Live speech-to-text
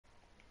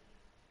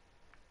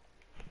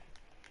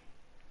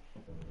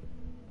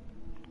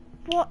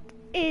What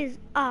is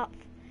up?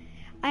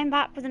 I'm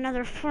back with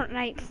another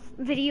Fortnite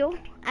video.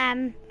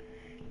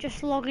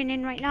 Just logging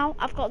in right now.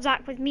 I've got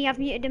Zach with me. I've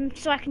muted him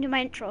so I can do my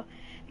intro.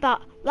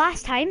 But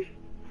last time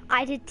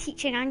I did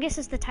Teaching Angus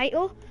as the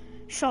title.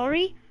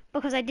 Sorry,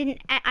 because I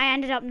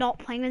ended up not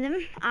playing with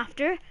him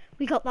after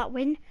we got that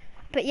win.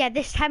 But yeah,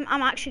 this time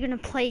I'm actually going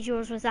to play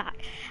Duos with Zach.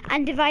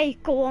 And if I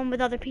go on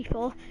with other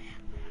people,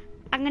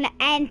 I'm going to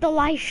end the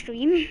live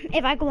stream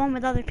if I go on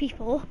with other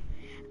people,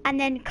 and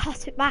then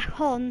cut it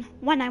back on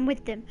when I'm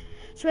with them.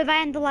 So if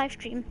I end the live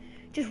stream,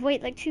 just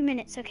wait like 2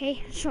 minutes,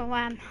 okay? So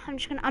I'm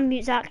just gonna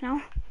unmute Zach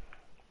now.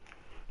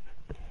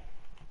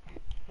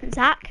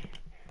 Zach,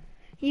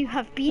 you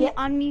have been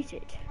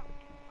unmuted.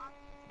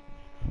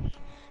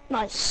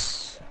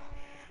 Nice.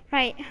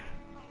 Right.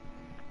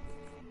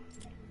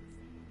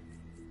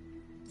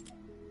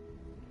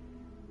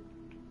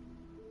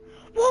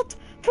 What?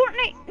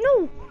 Fortnite?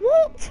 No.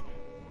 What?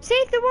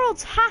 Save the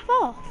World's half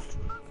off.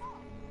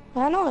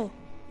 I know.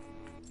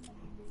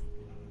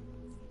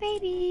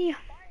 Baby.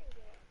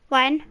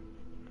 When?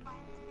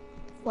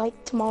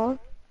 Like tomorrow.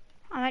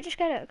 I might just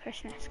get it at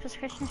Christmas, because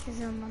Christmas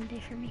is on Monday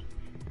for me.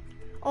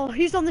 Oh,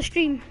 who's on the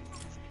stream?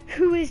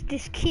 Who is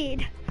this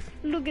kid?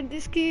 Look at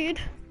this kid.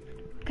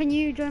 Can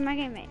you join my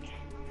game, mate?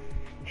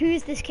 Who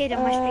is this kid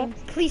on my stream?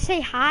 Please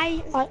say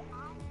hi.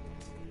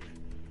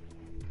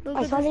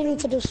 I finally need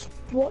to just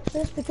watch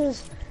this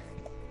because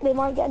they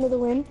might get another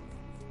win.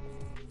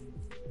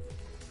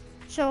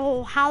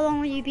 So how long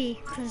will you be?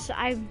 Because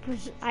I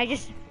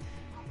just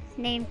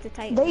named the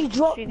title. They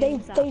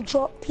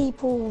drop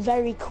people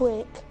very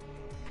quick.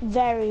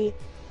 Very.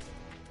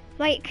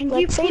 Like, can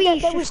you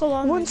please just go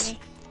on with me?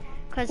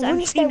 Because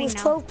I'm streaming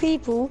now.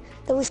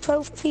 There was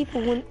 12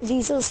 people with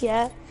visas,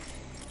 yeah.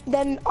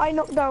 Then I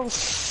knocked down, I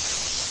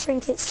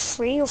think it's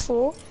 3 or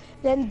 4.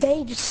 Then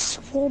they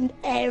just swarmed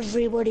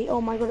everybody. Oh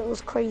my god, it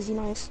was crazy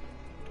nice.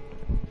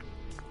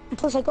 And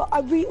plus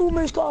we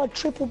almost got a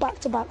triple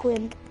back-to-back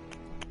win.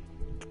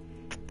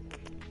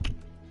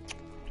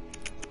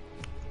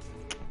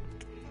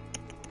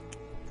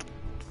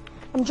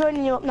 I'm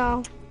joining you up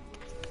now.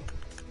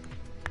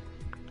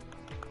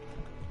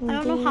 I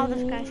don't know how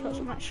this guy's got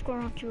so much score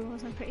on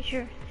Duos, I'm pretty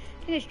sure.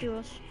 I think it's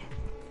Duos.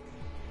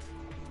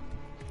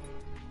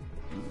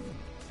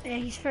 Yeah,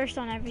 he's first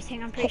on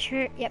everything, I'm pretty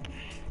sure. Yep.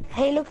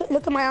 Hey, look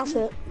at my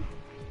outfit.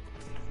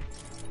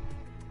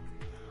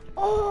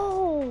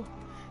 Oh,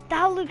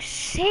 that looks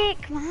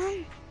sick,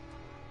 man.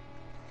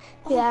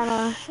 Oh, yeah, I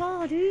know.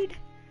 Saw, dude.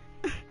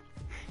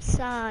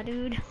 Saw,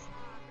 dude.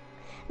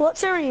 What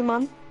tier are you,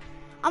 man?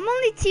 I'm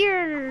only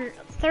tier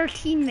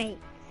 13, mate.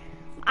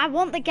 I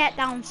want the get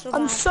down so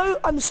bad.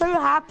 I'm so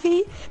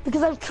happy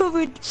because I've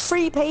covered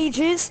 3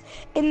 pages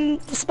in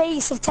the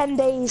space of 10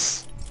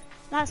 days.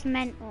 That's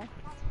mental.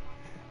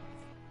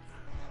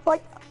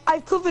 Like,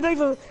 I've covered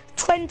over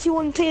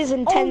 21 tiers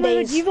in 10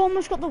 days. God, you've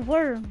almost got the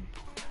worm.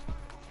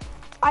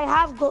 I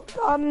have got,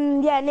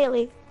 yeah,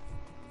 nearly.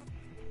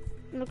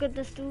 Look at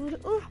this dude.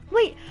 Oh,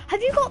 wait,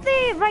 have you got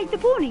the Ride the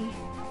Pony?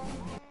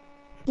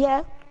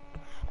 Yeah.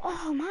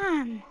 Oh,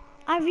 man.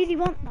 I really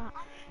want that.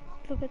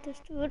 Look at this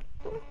dude.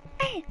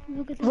 Hey,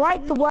 look at this Ride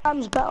dude. the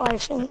Worm's better, I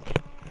think.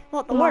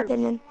 What, the in my worm?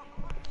 opinion.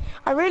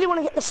 I really want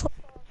to get the...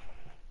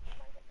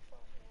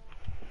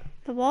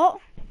 The what?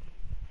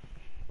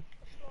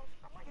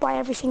 Buy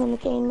everything in the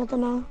game, I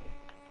don't know.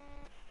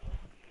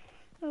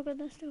 Look at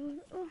this dude.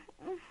 Oh,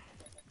 oh.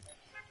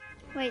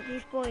 Wait,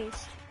 these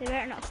boys. They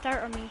better not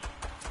start on me.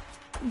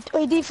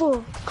 Wait,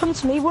 D4, come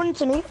to me, run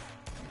to me.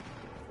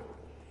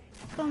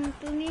 Come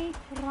to me,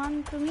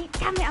 run to me.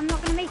 Damn it, I'm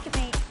not gonna make it,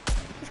 mate.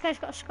 This guy's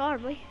got a scar,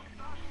 boy.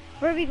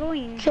 Where are we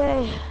going?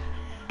 Okay.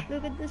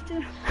 Look at this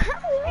dude.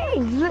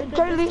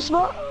 Don't loot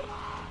spot.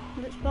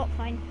 Loot spot,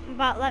 fine.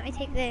 But let me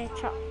take the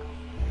truck.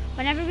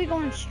 Whenever we go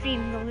on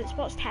stream, the loot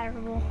spot's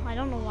terrible. I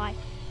don't know why.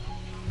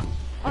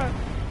 Or,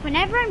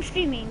 whenever I'm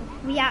streaming,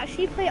 we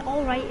actually play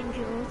alright in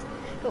duos.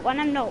 But when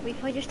I'm not, we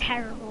play just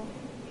terrible.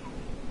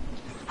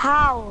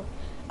 How?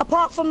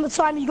 Apart from the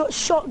time you got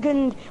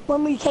shotgunned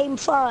when we came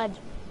third.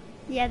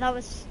 Yeah, that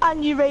was...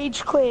 And you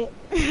rage quit.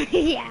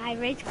 Yeah, I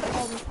rage quit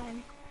all the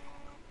time.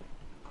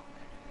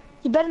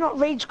 You better not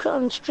rage quit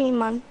on stream,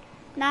 man.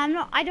 Nah, I'm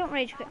not. I don't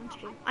rage quit on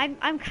stream.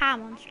 I'm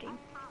calm on stream.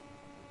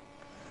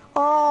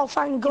 Oh,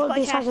 thank God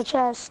this has a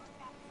chest.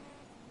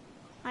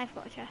 I've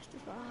got a chest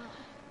as well.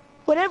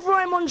 Whenever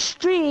I'm on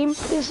stream,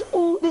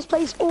 this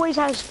place always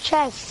has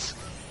chests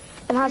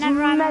and has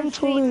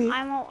mental loot.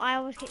 I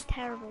always get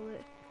terrible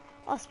loot.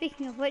 Oh,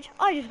 speaking of which,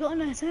 I just got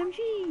an SMG.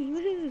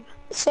 Woohoo!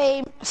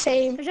 Same.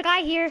 There's a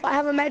guy here. I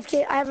have a med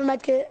kit.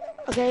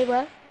 Okay,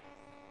 where?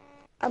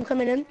 I'm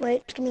coming in.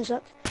 Wait, just give me a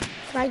sec.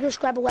 Can I just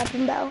grab a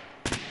weapon better?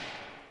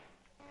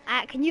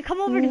 Can you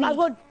come over to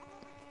me?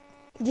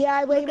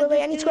 Yeah, wait.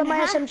 I need to grab my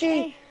SMG.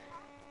 Hey.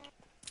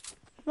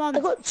 Come on. I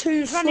got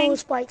 2 floor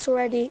spikes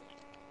already.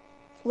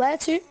 Where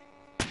to?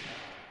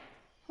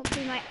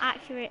 Hopefully my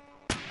accurate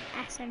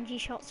SMG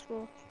shots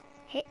will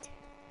hit.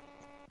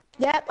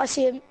 Yep, I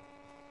see him.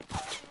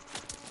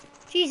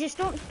 Jesus,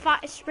 don't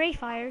spray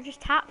fire,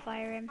 just tap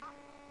fire him.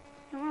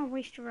 I don't want to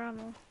waste your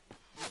ammo.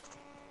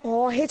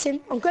 Oh, I hit him.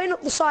 I'm going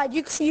up the side.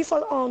 You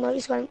follow. Oh no,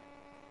 he's going.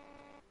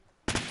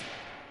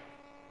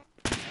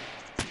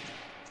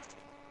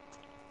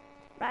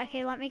 Right,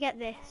 okay, let me get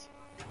this.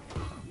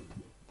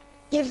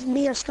 Give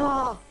me a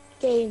scar.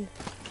 Game.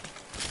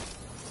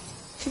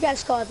 If you get a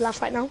scar, I'd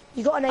laugh right now.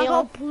 You got an I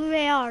AR. got blue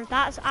AR.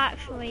 That's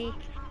actually...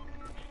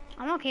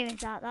 I'm okay with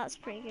that. That's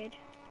pretty good.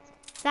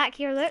 Zach,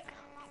 here, look.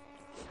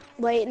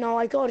 Wait, no,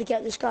 I gotta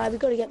get this guy. We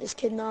gotta get this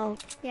kid now.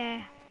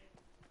 Yeah.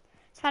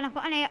 It's fine, I've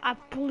got a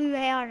blue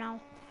AR now.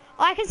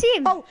 Oh, I can see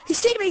him. Oh,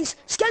 his teammates!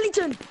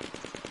 Skeleton!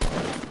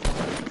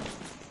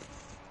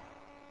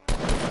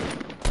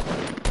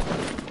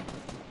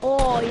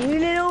 Oh, you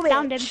little bitch.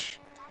 Downed him.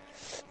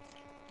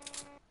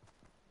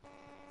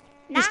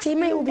 His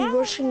teammate will be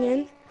rushing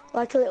in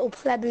like a little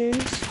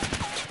plebeians.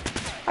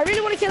 I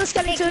really want to kill a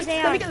skeleton.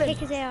 Let me kill him. Take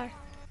his AR.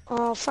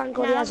 Oh, thank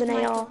God he has an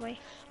AR. Boy.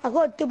 I've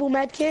got a double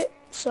med kit,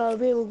 so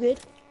we're all good.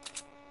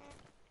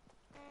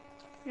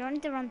 We don't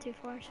need to run too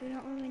far, so we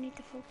don't really need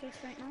to focus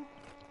right now.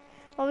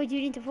 Well, we do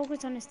need to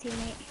focus on his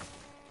teammate.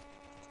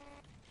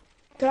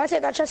 Can I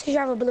take that chest because you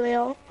have a blue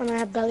AR and I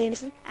have barely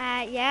anything?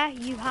 Yeah,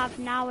 you have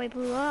now a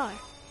blue AR.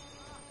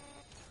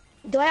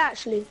 Do I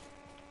actually?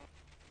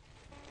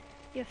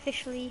 You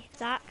officially,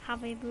 Zach,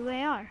 have a blue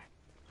AR.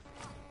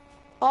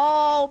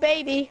 Oh,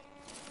 baby.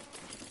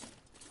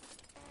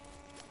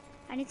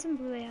 I need some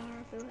blue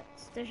AR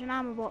bullets. There's an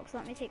ammo box,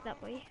 let me take that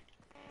boy.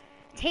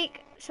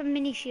 Take some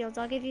mini shields,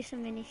 I'll give you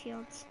some mini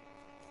shields.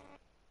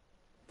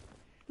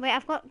 Wait,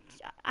 I've got,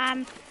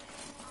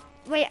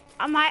 wait,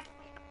 am I,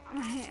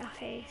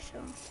 okay, so.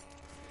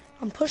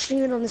 I'm pushing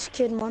in on this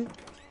kid, man.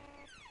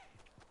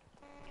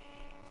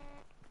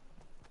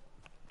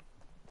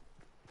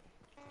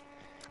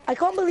 I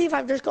can't believe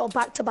I've just got a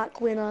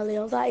back-to-back win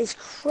earlier. That is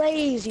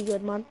crazy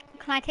good, man.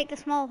 Can I take the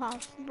small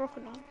house, the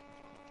broken one?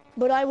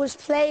 But I was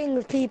playing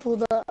with people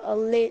that are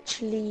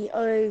literally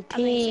OP.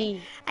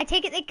 Amazing. I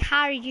take it they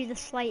carried you the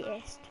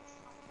slightest.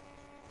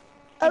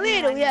 A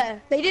little, yeah.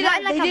 They did.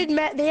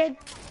 They had.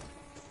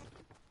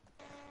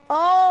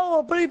 Oh,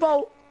 a blue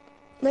bolt.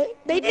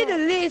 They did a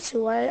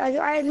little.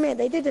 I admit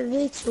they did a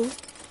little.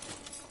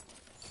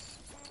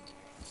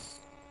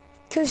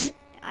 Because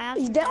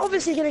they're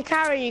obviously going to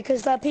carry you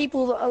because they're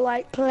people that are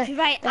like play.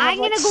 Right, I'm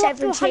going to go up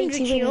to 100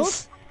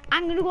 shield.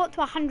 I'm going to go up to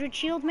 100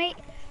 shield, mate.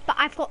 But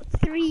I've got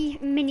 3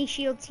 mini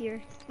shields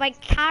here. Like,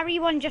 carry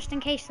one just in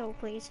case, though,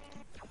 please.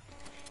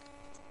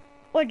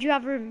 Or do you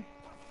have room?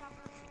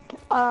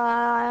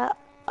 I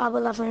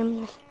will have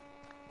room.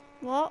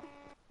 What?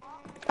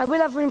 I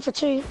will have room for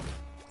 2.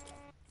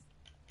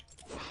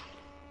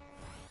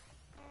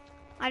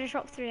 I just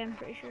dropped 3, I'm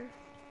pretty sure.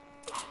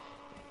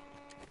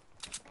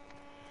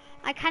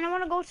 I kind of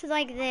want to go to,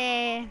 like,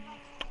 the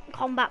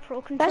Combat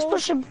Pro controls. Let's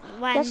push him.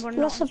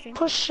 Let's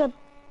push him.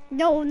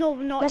 No,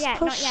 not yet.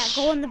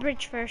 Go on the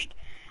bridge first.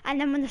 And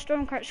then when the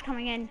storm curt's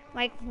coming in,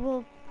 like,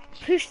 we'll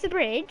push the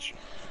bridge.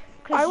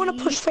 I want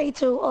to push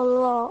Fatal a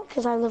lot,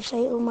 because I love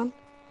Fatal, man.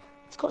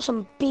 It's got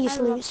some beast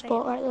loot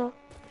spot right there.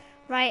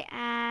 Right,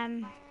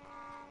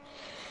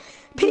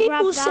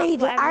 people say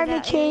that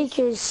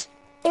Anarchakers,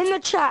 in the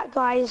chat,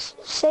 guys,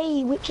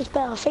 say which is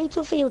better,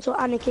 Fatal Fields or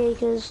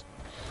Anarchakers.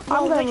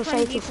 I'm going with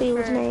Fatal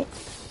Fields, mate.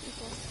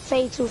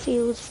 Fatal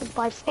Fields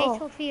by far.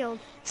 Fatal Field.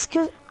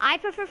 I I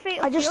prefer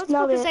Fatal Fields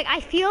because, like, I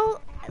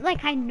feel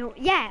like I know,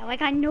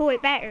 like I know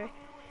it better.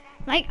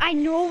 Like, I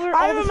know where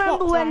all the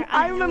spots are.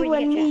 I remember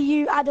when me,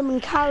 you, Adam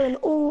and Karen,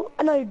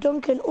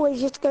 Duncan,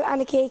 always used to go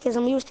Anarchakers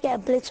and we used to get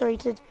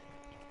obliterated.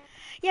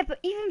 Yeah, but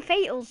even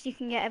Fatals you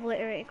can get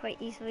obliterated quite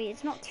easily.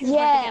 It's not too hard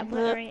to get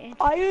obliterated.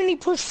 I only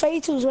push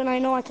Fatals when I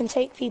know I can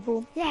take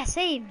people. Yeah,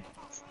 same.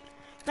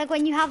 Like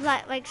when you have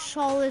that like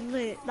solid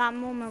loot, that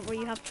moment where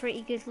you have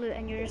pretty good loot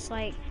and you're just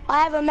like...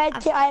 I have a med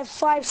kit, I have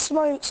 5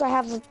 smokes, I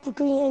have a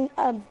green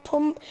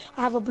pump,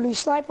 I have a blue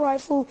sniper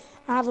rifle,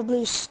 I have a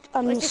blue Is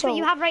this what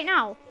you have right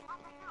now?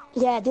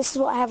 Yeah, this is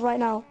what I have right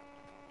now.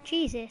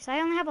 Jesus, I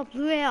only have a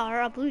blue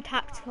AR, a blue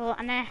tactical,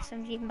 and an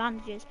SMG and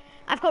bandages.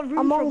 I've got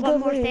room for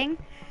one more thing.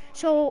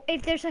 So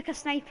if there's like a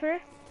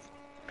sniper,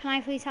 can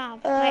I please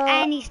have? Like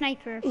any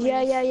sniper, please.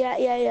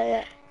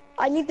 Yeah.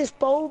 I need this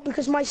bow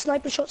because my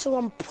sniper shots are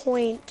on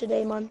point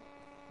today, man.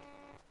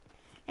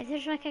 If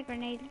there's like a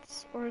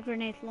grenades or a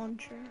grenade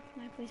launcher,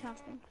 can I please have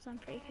them? Because I'm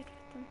pretty good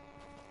with them.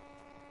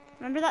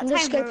 Remember that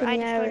time where I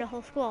destroyed a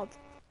whole squad?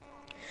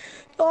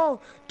 Oh,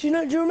 do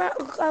you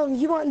remember,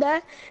 you weren't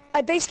there?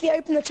 I basically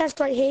opened the chest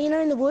right here, you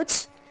know, in the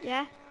woods.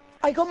 Yeah.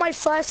 I got my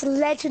first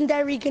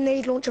legendary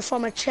grenade launcher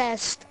from a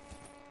chest.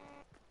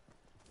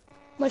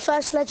 My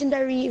first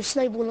legendary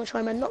snowball launcher,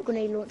 I meant, not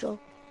grenade launcher.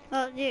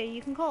 Well, yeah,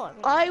 you can call it.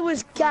 I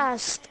was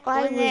gassed.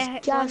 I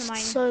was gassed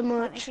so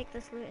much. Let me take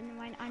this loot in the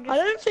mine. I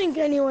don't think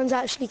anyone's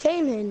actually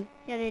came in.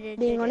 Yeah, they did.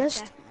 Being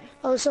honest. Definitely.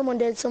 Oh,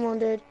 someone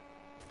did.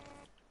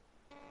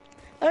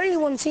 Only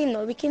one team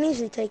though. We can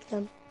easily take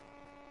them.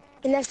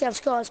 Unless they have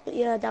scars, but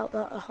yeah, I doubt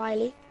that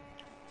highly.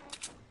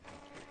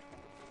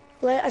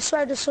 Wait, I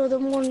swear I just saw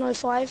them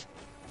 105.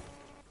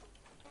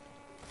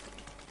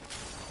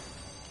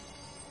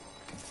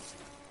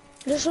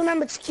 Just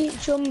remember to keep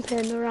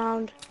jumping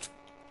around.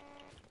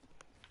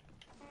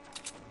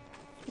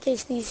 in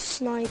case these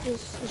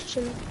snipers is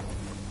chilling.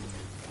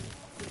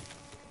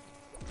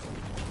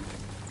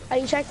 Are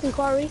you checking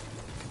quarry?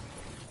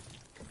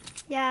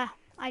 Yeah,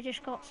 I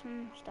just got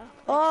some stuff.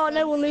 Oh,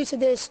 no one looted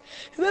this.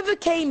 Whoever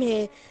came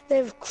here,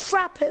 they're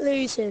crap at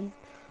looting.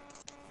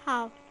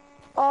 How?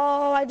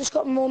 Oh, I just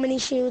got more mini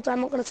shields.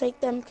 I'm not going to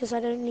take them because I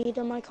don't need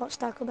them. I can't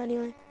stack them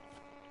anyway.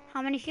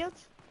 How many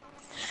shields?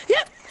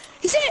 Yep!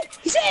 He's here!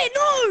 He's here!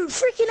 No!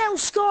 Freaking hell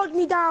scarred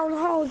me down.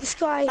 Oh, this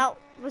guy.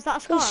 Was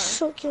that a Go scar?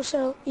 suck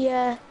yourself.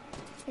 Yeah.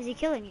 Is he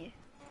killing you?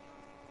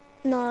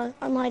 No,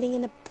 I'm hiding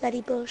in a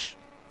bloody bush.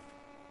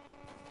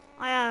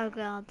 Oh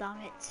god damn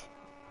it.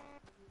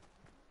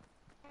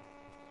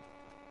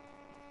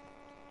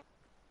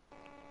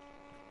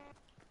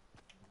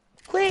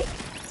 Quick!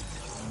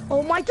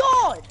 Oh my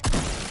god!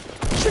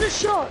 Should have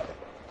shot.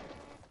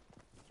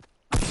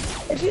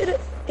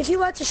 If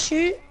you had to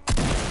shoot.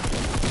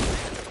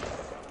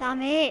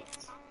 Damn it.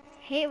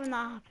 Hate when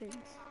that happens.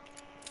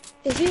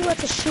 If you were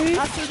to shoot.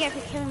 That's what you get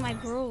for killing my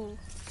bro.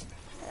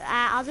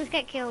 I'll just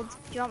get killed.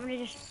 Do you want me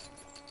to just...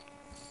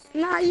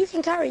 Nah, you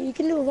can carry. You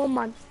can do a one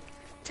man.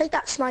 Take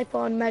that sniper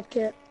on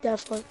medkit,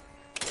 definitely.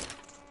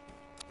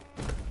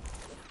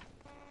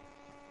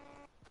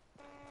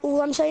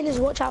 All I'm saying is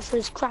watch out for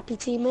his crappy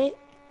teammate.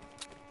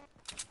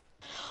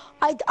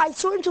 I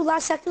saw him till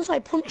last second, so I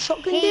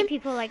shotgunned him. I hate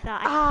people like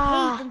that.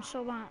 I hate them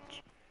so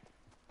much.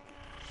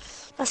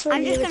 That's really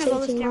I'm just gonna go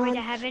the stairway man.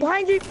 to heaven.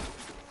 Behind you.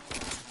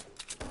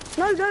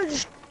 No,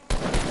 just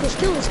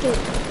kill this kid.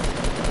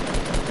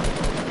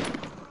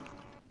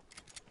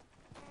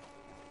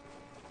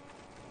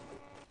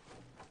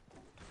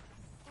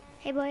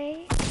 Hey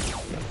boy.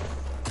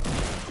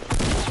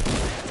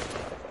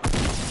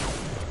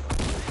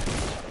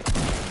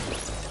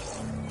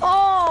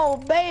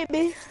 Oh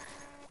baby.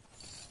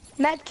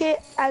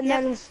 Medkit and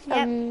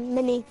then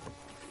mini.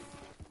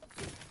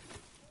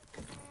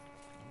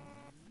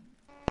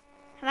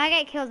 If I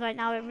get killed right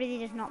now, it really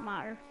does not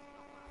matter.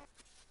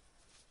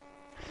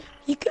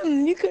 You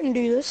can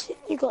do this.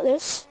 You got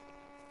this.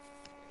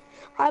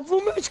 I've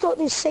almost got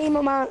the same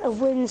amount of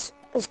wins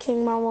as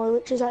King Malmo,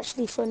 which is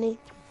actually funny.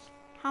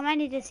 How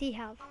many does he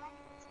have?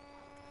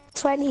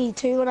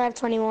 22 and I have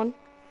 21.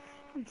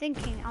 I'm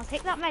thinking, I'll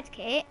take that med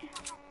kit.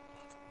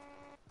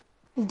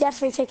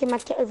 Definitely taking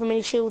medkit over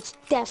mini shields.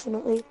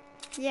 Definitely.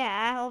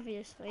 Yeah,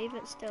 obviously,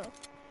 but still.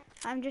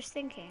 I'm just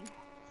thinking.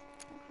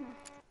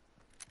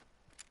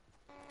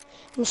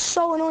 I'm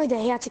so annoyed that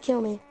he had to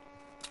kill me.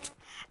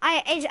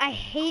 I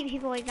hate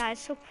people like that.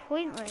 It's so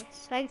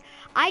pointless. Like,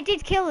 I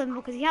did kill him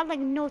because he had like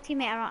no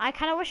teammate around. I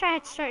kind of wish I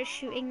had started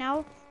shooting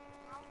now.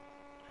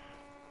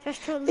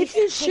 Just to at least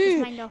take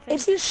his mind off him.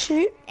 If you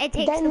shoot, it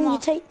takes then them you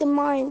off. take the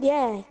mind.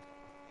 Yeah,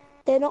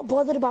 they're not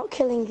bothered about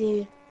killing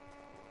you.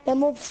 They're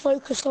more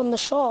focused on the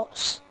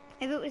shots.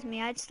 If it was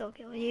me, I'd still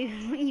kill you.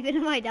 Even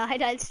if I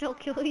died, I'd still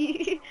kill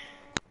you.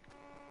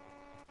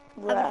 I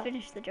would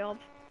finish the job.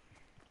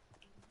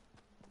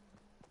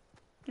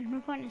 There's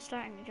no point in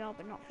starting the job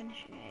and not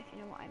finishing it, if you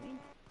know what I mean.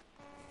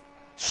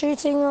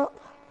 Shooting up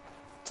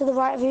to the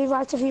right of you,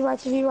 right of you,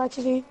 right of you, right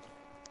of you.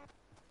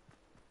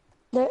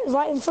 They're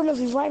right in front of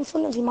you,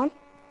 man.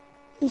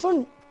 In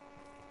front.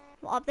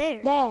 What, up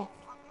there? There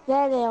they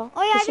are.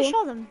 Oh yeah, I just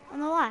saw them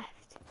on the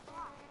left.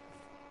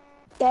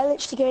 They're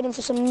literally going in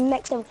for some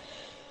next level.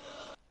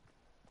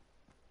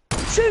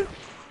 Shoot!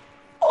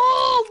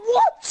 Oh,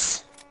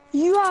 what?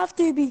 You have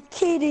to be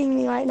kidding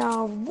me right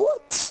now.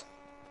 What?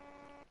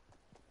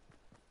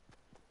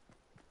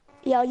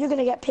 Yeah, you're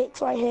gonna get picked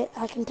right here.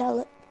 I can tell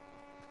it.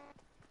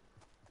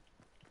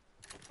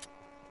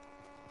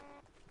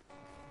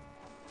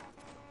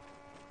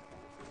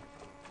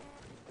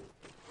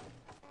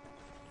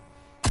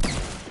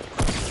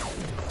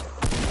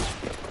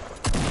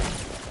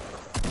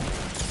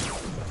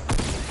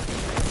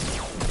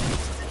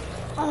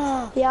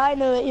 Oh. Yeah, I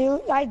know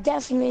it. I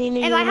definitely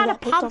knew. If I had a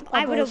pump,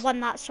 I would have won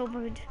that so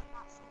good.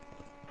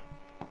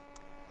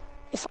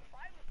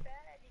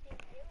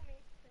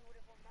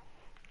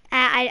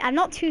 I'm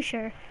not too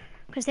sure,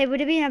 because they would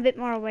have been a bit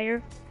more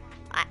aware.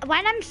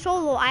 When I'm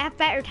solo, I have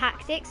better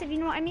tactics, if you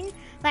know what I mean.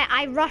 Like,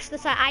 I rushed the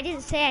side. I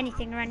didn't say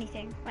anything or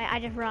anything. Like, I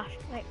just rushed.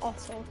 Like,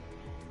 also.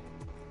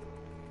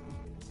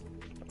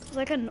 It's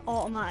like an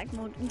automatic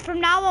mode. And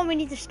from now on, we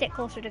need to stick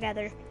closer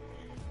together.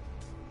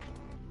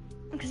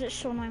 Because it's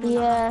so annoying when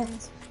that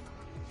happens.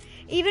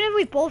 Even if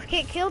we both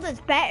get killed,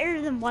 it's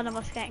better than one of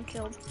us getting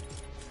killed.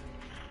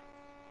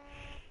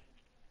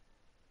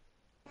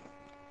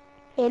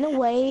 In a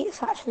way,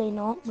 it's actually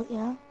not, but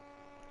yeah.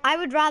 I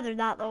would rather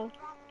that though.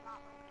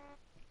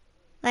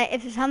 Like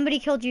if somebody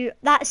killed you,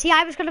 see,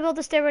 I was gonna build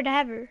a stairway to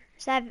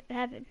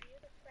heaven.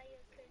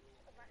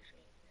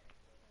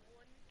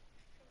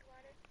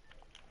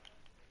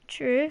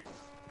 True,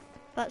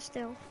 but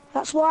still.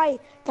 That's why.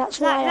 Zach.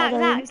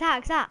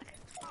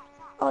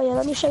 Oh yeah,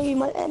 let me show you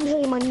my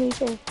new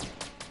thing.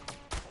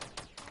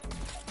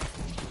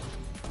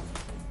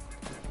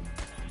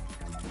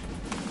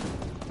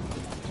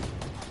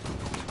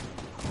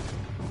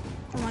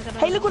 Oh my god.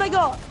 Hey, look what I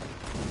got!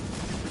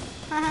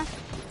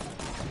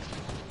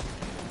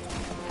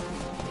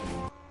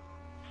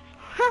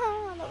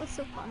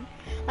 so fun.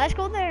 Let's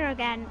go there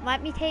again.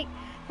 Let me take,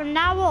 from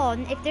now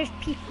on, if there's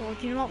people,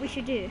 do you know what we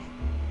should do?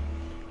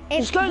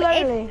 Just go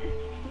lonely.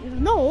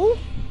 No.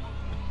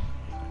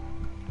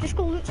 Just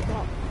go loot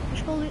spot.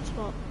 Just go loot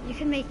spot. You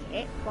can make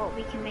it, but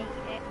we can make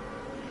it.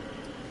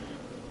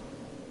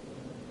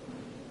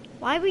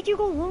 Why would you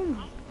go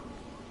lonely?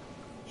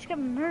 Just get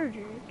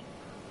murdered.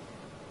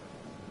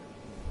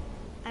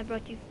 I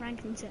brought you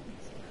frankincense.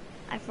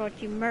 I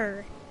brought you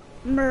murder.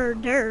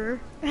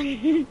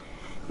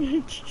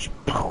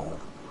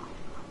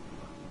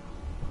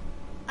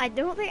 I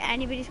don't think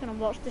anybody's gonna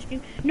watch the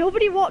stream.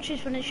 Nobody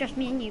watches when it's just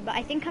me and you, but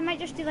I think I might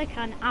just do like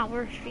an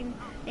hour stream,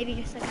 maybe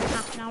just like a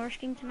half an hour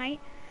stream tonight.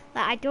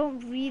 Like I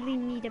don't really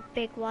need a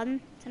big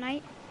one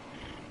tonight.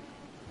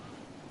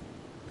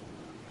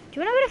 Do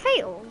you wanna go to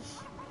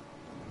Fatals?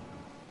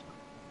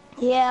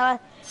 Yeah,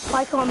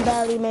 I can't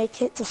barely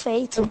make it to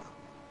Fatal.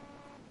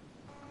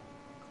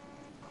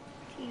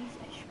 Jesus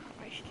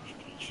Christ,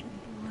 Station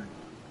 4.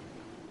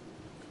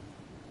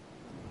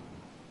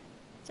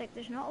 It's like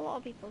there's not a lot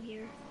of people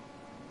here.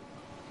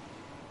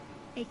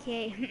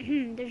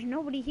 AKA, there's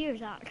nobody here,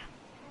 Zach.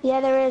 Yeah,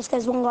 there is.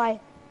 There's one guy.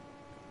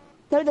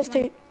 No, there's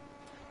two.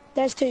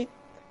 There's two.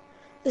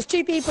 There's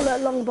two people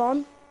at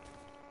Longbourn.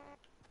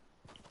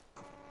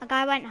 A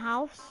guy went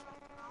house.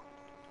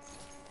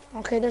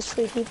 Okay, there's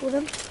three people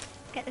then.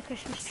 Get the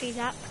Christmas tree,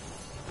 Zach.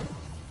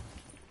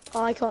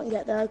 Oh, I can't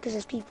get there because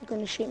there's people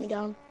going to shoot me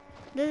down.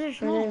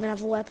 There's I don't even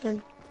have a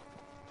weapon.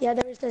 Yeah,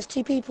 there is. There's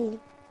two people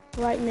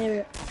right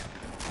near it.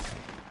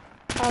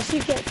 If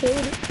you get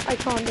killed, I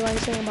can't do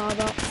anything about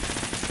that.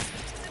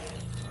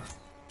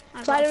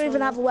 So I don't even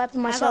have a weapon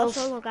myself.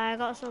 I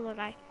got a solo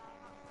guy.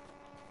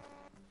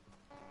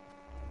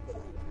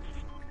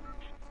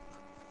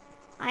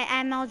 I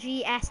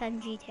MLG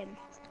SMG'd him.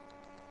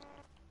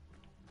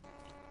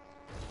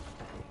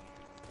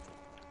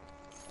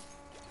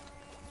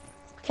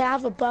 Okay, I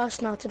have a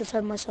burst now to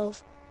defend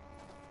myself.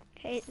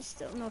 Okay, it's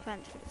still no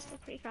offense, but it's still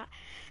pretty crap.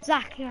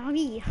 Zach, you're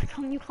me.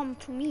 Can you come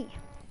to me?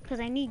 Because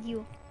I need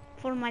you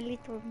for my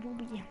little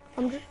booby.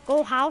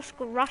 Go house,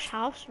 go rush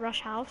house,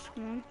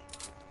 come on.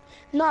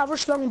 No,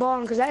 rush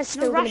Longbourn because that's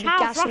still going to be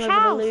gassing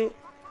over the loot.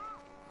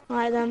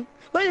 Alright then.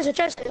 Wait, there's a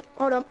chest here.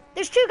 Hold on.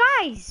 There's two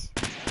guys.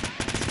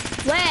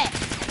 Where?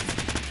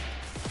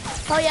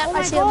 Oh yeah, oh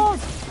I see him.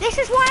 This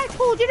is why I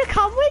told you to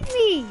come with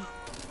me.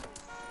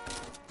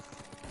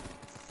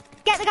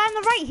 Get the guy on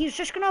the right. He's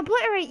just going to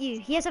obliterate you.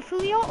 He has a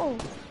fully auto.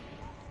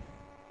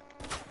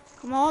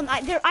 Come on.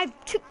 I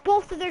took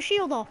both of their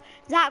shield off.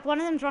 Zach, one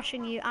of them's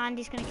rushing you and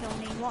he's going to kill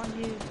me. What a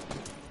noob.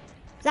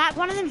 Zach,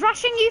 one of them's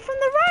rushing you from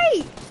the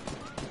right.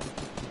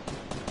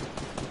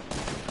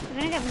 We're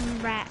going to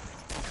get wrecked.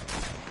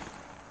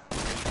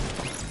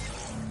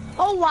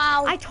 Oh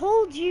wow. I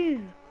told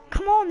you.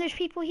 Come on, there's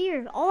people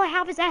here. All I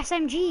have is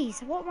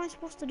SMGs. What am I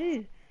supposed to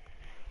do?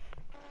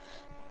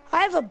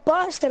 I have a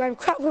burst and I'm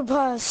crap with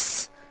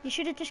bursts. You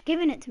should have just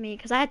given it to me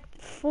because I had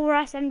 4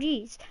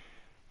 SMGs.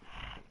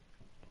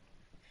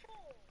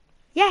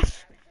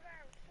 Yes.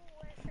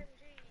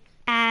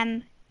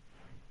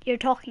 You're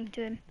talking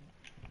to him.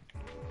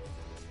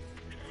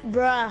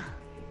 Bruh.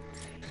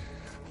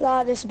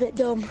 That is a bit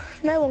dumb.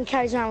 No one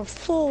carries around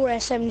 4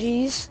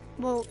 SMGs.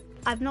 Well,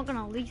 I'm not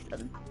gonna leave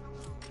them.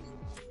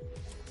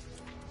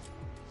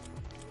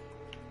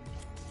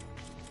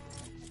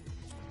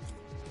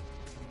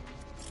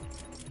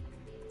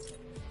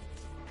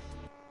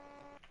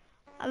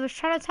 I was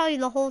trying to tell you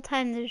the whole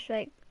time, there's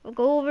like, we'll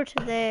go over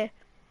to the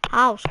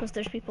house because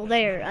there's people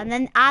there, and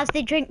then as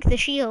they drink the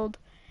shield,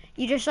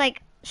 you just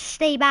like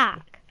stay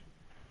back.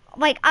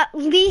 Like at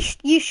least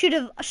you should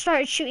have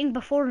started shooting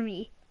before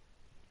me.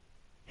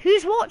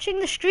 Who's watching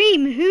the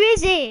stream? Who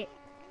is it?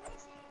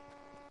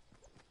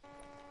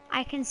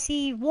 I can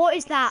see, what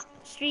is that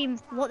stream?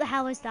 What the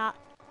hell is that?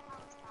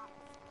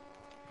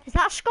 Is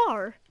that a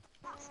scar?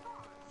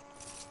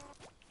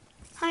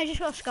 I just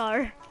got a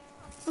scar.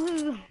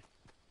 Ooh.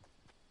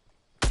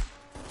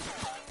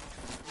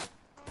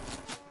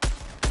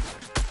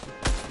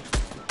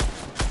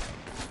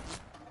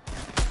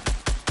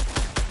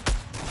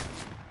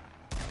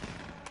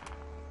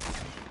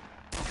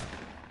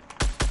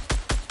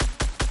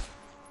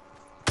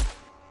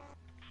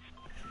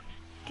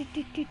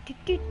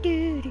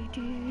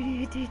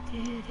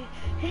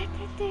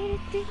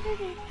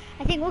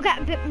 I think we'll get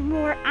a bit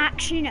more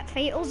action at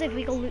Fatals if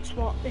we go loot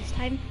spot this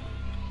time.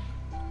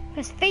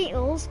 Because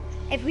Fatals,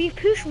 if we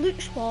push loot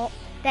spot,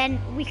 then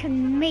we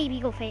can maybe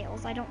go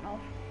Fatals. I don't know.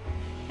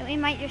 And we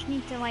might just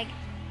need to, like,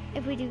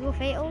 if we do go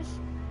Fatals.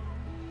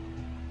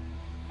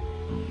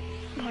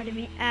 Pardon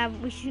me.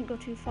 We shouldn't go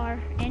too far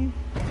in.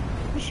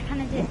 We should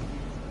kind of do,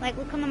 like,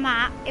 look on the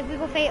map. If we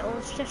go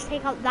Fatals, just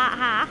take out that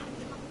half.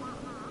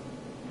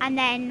 And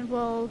then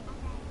we'll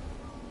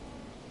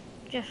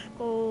just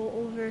go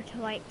over to,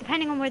 like,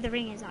 depending on where the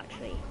ring is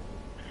actually.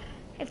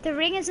 If the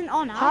ring isn't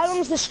on us. How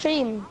long's the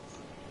stream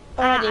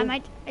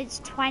already? It's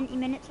 20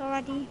 minutes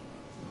already.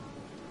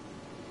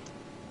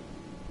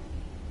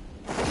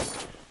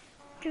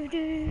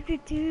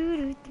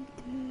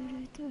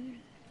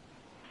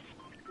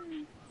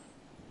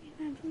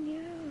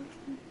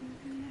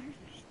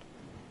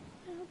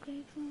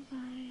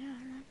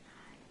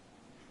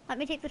 Let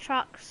me take the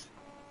trucks.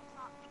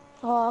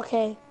 Oh,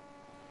 okay.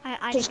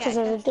 I Just didn't get because a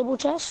there's a chest. double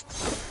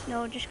chest?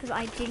 No, just because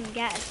I didn't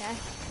get a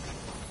chest.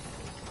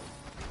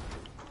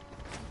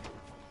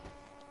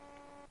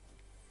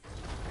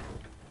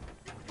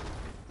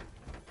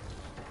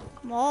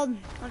 Come on,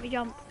 let me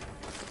jump.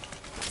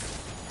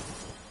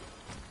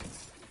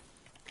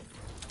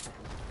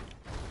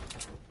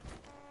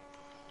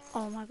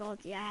 Oh my god,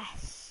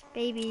 yes,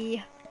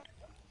 baby.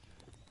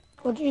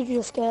 What did you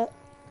just get?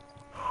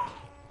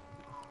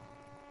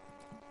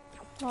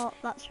 Well,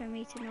 that's for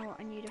me to know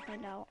and you to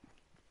find out.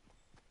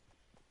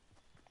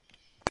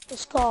 The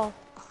scar.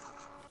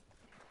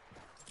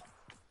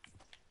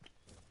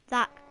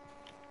 Zach.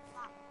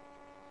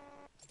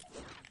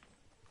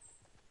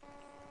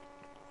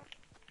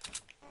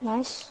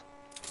 Nice.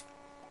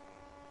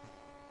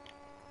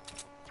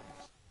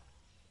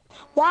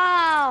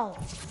 Wow!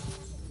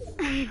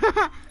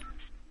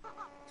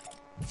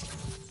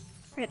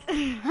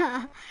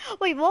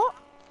 Wait, what?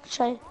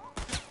 Sorry.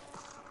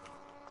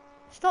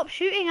 Stop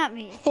shooting at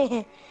me.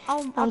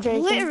 I'll I'm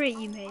joking. obliterate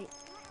you, mate.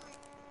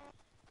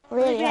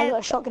 Really? I got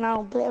a shotgun,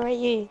 I'll obliterate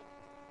you.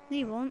 No,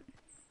 you won't.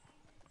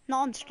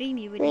 Not on stream,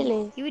 you wouldn't.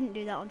 Really? You wouldn't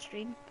do that on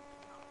stream.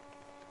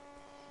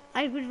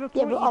 I would report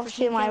Yeah, but you off for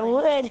stream I killing.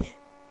 would.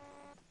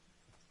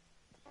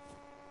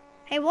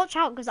 Hey, watch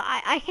out, because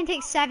I can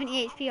take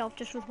 70 HP off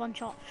just with one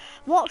shot.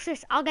 Watch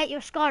this, I'll get you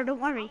a scar, don't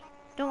worry.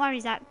 Don't worry,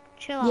 Zach.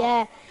 Chill out.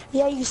 Yeah,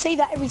 yeah, you say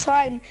that every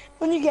time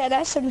when you get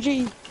an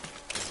SMG.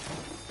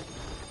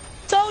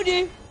 Told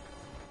you.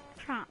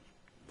 Crap.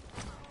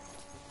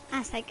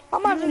 That's like...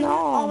 I'm having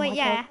Oh, wait, my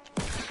yeah.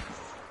 God.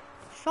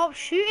 Stop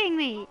shooting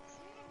me.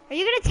 Are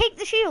you going to take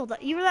the shield?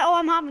 You were like, oh,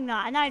 I'm having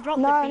that. And then I dropped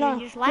it No, for you and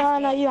you just left no, it.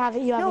 no, you have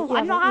it, you have it. No, You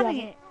I'm have not it, you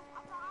having have it.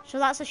 So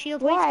that's a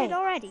shield Why? wasted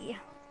already.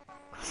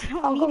 Because I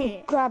don't I'll need go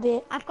it. grab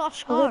it. I've got a I'll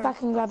scar. go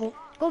back and grab it.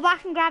 Go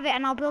back and grab it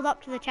and I'll build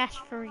up to the chest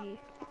for you.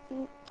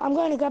 I'm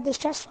going to grab this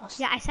chest first.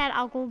 Yeah, I said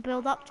I'll go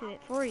build up to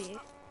it for you.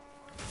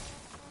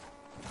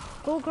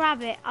 Go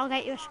grab it. I'll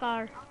get you a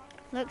scar.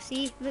 Look,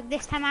 see? Look,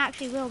 this time I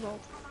actually will build.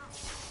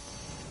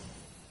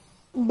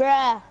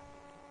 Bruh.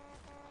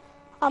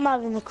 I'm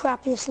having the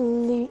crappiest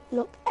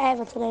look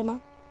ever today,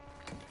 man.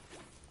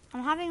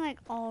 I'm having like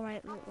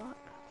alright loot luck.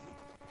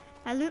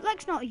 My loot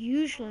luck's not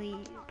usually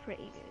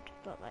pretty good,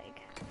 but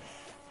like,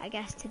 I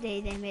guess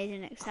today they made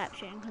an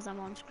exception because I'm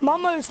on screen.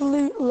 Momo's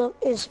loot look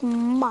is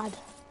mad.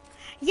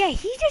 Yeah,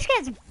 he just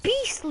gets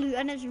beast loot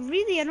and it's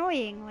really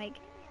annoying. Like,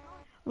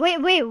 wait,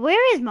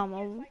 where is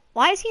Momo?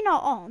 Why is he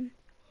not on?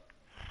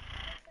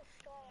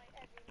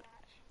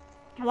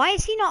 Why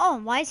is he not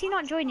on? Why is he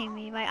not joining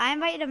me? Like, I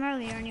invited him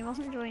earlier and he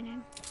wasn't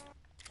joining.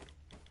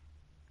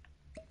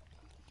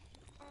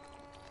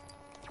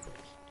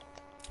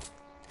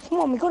 Come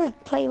on, we gotta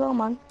play well,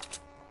 man.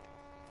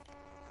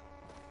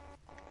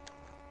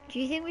 Do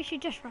you think we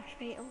should just rush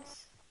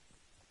Fatals?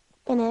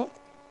 Innit?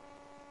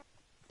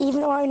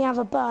 Even though I only have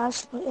a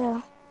burst, but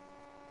yeah.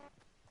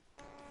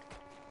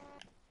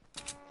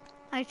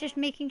 I was just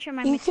making sure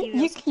my You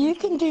materials...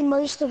 can do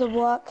most of the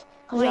work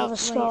because you have a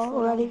scar slow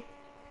already. down.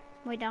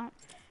 Wait down.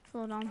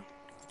 Slow down.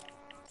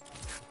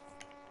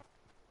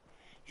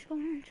 He's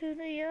going to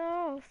the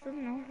earth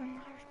and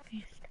northern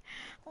beast.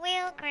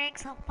 We'll create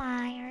some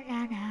fire.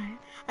 I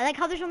like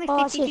how there's only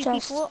 52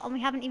 people and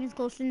we haven't even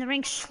closed in the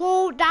ring.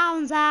 Slow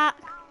down, Zach.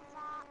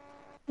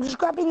 I'm just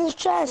grabbing this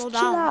chest. Chill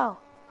out.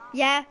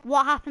 Yeah,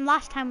 what happened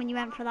last time when you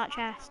went for that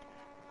chest?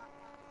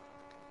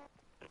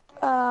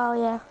 Oh,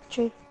 yeah,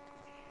 true.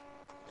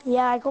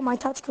 Yeah, I got my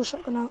tactical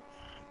shotgun out.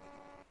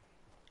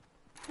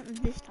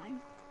 This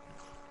time.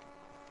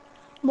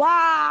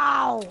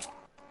 Wow!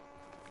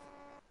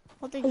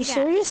 What did Are you you get?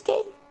 serious,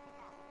 game?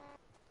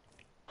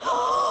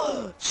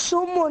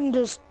 Someone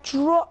just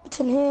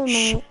dropped in here,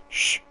 mate.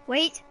 Shh,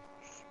 wait.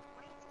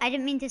 I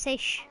didn't mean to say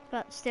shh,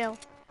 but still.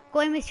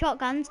 Going with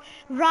shotguns,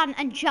 run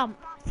and jump.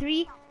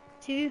 3,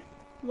 2,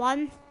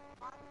 1.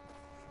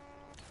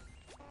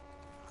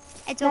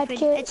 It's open.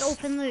 It's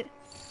open loot.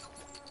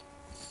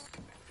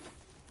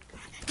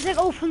 It's like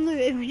open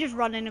loot and we just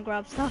run in and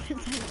grab stuff.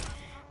 It's like,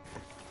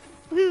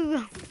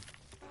 woo.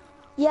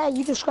 Yeah,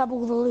 you just grab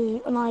all the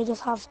loot and I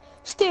just have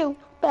still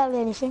barely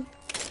anything.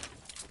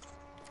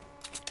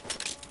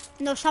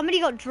 No, somebody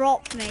got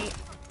dropped, mate.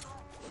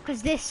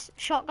 Because this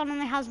shotgun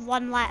only has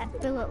one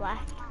bullet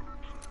left.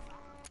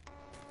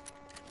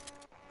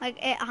 Like,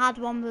 it had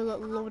one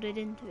bullet loaded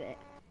into it.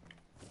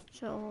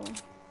 So,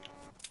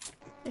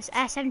 this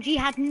SMG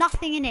had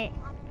nothing in it.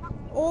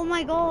 Oh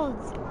my god.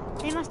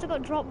 They must have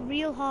got dropped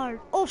real hard.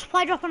 Oh,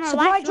 supply drop on our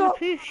left. You want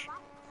to push?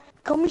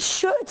 Can we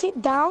shut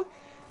it down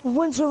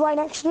once we're right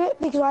next to it?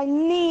 Because I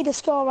need a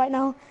scar right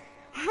now.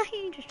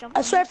 You just jumped I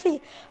on swear,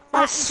 it.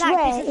 I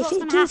swear, if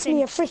it gives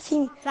me a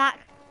freaking... Zach.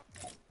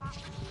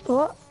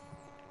 What?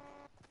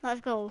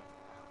 Let's go.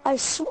 I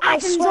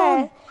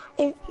swear...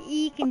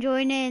 He can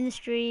join in the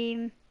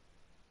stream.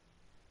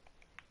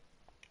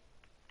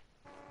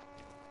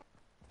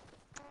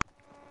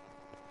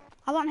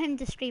 I want him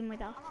to stream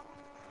with us.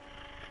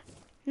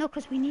 No,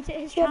 because we need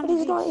his Yeah, channel but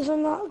he's not views.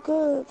 even that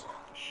good.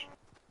 Shh.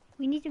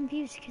 We need him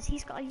views because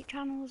he's got a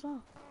channel as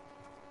well.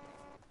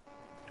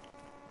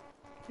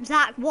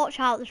 Zach, watch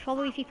out. There's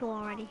probably people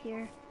already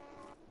here.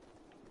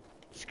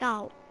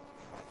 Scout.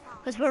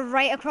 Because we're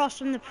right across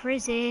from the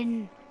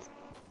prison.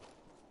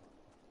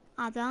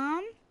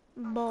 Adam?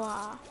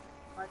 Boa.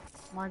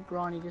 My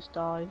granny just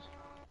died.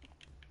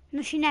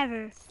 No, she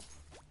never.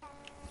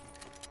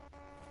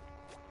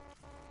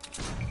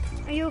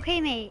 Are you okay,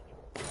 mate?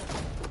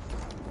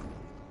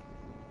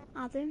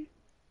 Adam?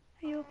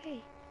 Are you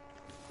okay?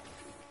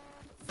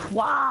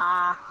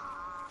 Wow.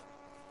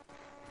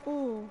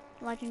 Oh,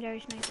 legendary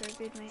sniper,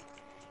 good mate.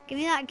 Give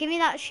me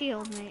that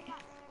shield, mate.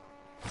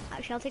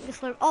 Actually, I'll take the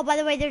slurp. Oh, by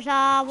the way, there's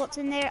what's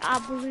in there?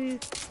 A blue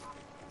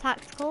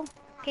tactical.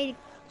 Okay,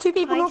 2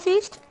 people Hi.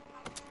 northeast.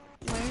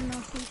 where?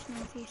 Northeast.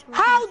 Where's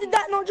How northeast? did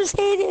that not just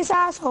hit this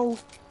asshole?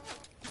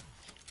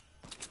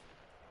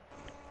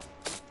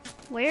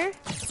 Where?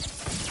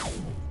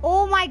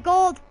 Oh my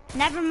god!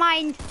 Never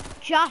mind.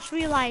 Just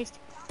realised.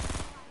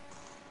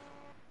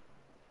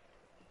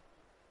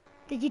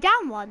 Did you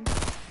down one?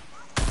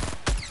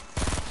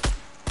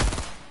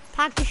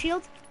 Tag the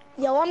shield.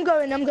 Yo, I'm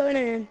going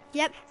in.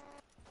 Yep.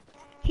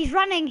 He's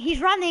running.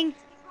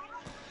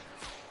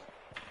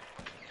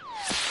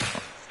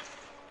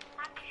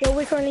 Yo,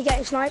 we're currently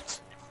getting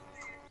sniped.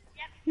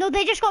 No,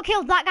 they just got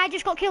killed. That guy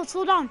just got killed.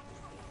 Slow down.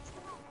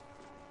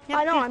 Yep,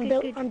 I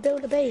know, good. I'm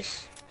built a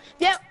base.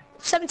 Yep,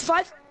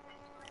 75.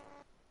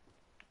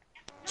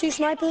 2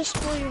 snipers.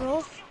 Slow your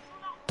roll.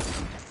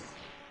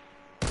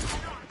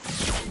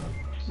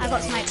 I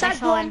got sniped.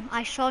 Tagged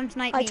I saw him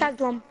snipe I me. tagged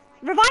one.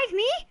 Revive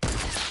me?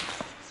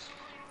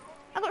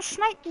 I got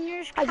sniped and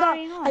you're just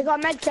carrying on. I got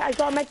a med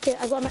kit.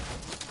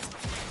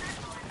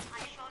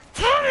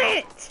 Damn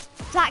it!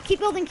 Zach, keep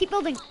building.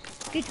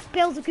 Good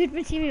build, good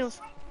materials.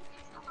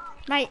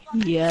 Right.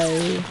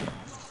 Yo.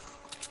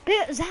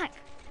 Zach.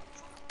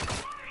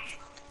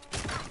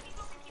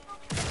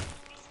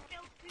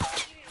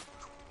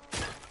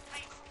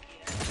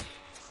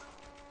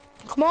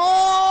 Come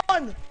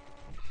on!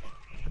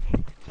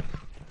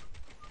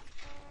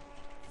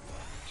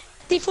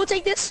 D4,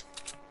 take this.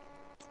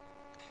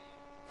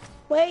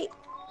 Wait.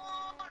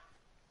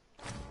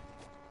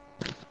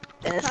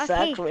 This Okay.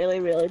 sucks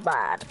really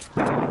bad.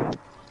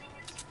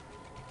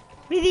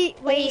 Really?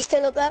 Wait, he's Wait.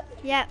 still up there.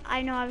 Yeah,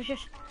 I know. I was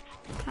just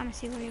trying to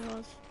see where he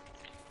was.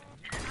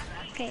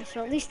 Okay,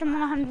 so at least I'm on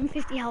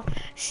 150 health.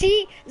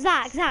 See,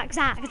 Zach.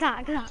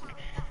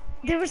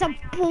 There was a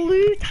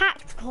blue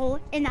tactical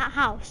in that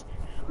house.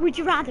 Would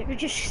you rather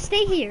just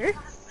stay here,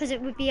 because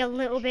it would be a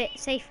little bit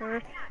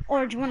safer,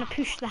 or do you want to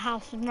push the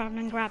house and run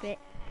and grab it?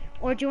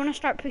 Or do you want to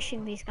start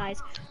pushing these guys?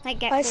 Like,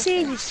 get I closer?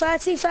 see you.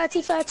 30.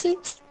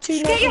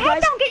 2 Get your normal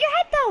head guys. down, get your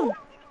head down!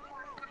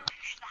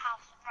 Push the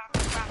house and run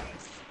and grab it.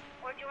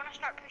 Or do you want to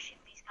start pushing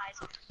these guys?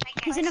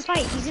 He's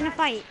in a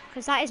fight,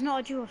 because that is not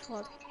a duo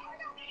squad.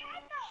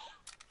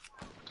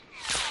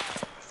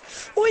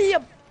 Oh, you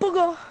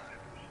bugger.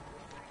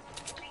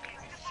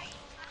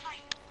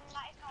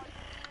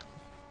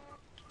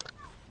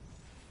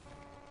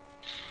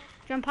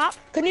 Jump up,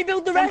 Can you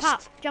build the jump rest?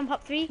 up, jump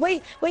up 3.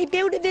 Wait,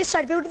 build it this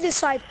side, build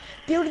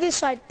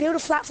a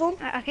platform.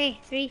 Okay,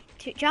 3,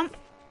 2, jump.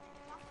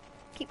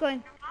 Keep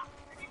going.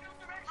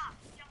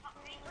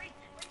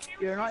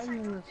 You're not even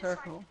in the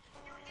circle.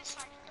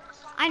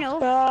 I know.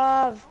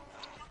 Bruv.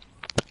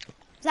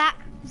 Zach,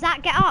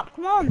 get up,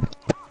 come on.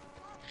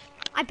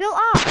 I built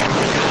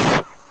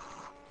up.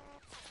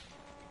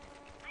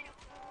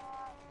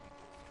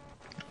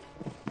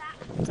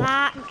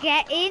 Zach,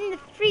 get in the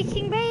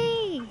freaking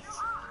base.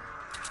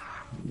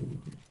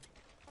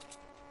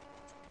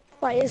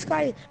 Wait, this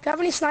guy, do you have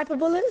any sniper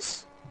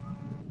bullets?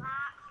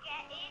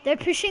 They're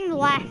pushing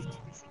left.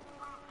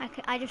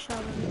 I just saw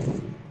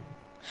them.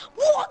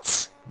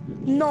 What?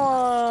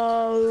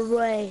 No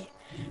way.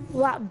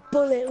 That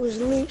bullet was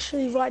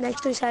literally right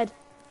next to his head.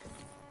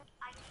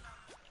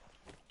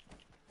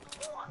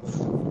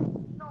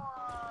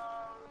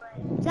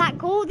 Zach,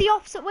 go the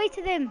opposite way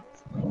to them.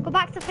 Go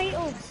back to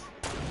Fatals.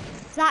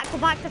 Zach, go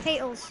back to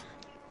Fatals.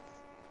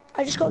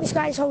 I just got this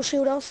guy's whole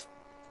shield off.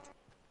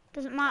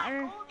 Doesn't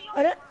matter.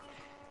 I don't...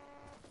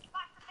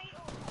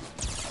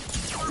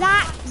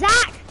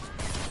 Zach!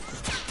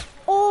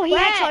 Oh, he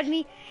Where? headshotted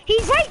me.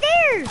 He's right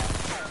there.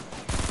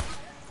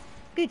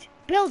 Good.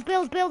 Build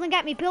and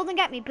get me. Build and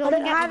get me. I Build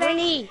don't and get have me.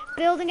 any.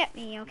 Build and get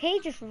me, okay?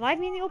 Just revive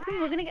me in the open.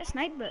 We're gonna get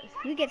sniped, but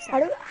who gets I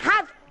that? don't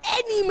have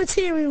any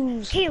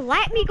materials. Okay,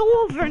 let me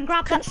go over and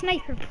grab that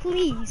sniper,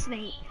 please,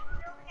 mate.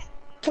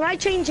 Can I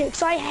change it?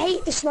 Because I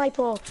hate the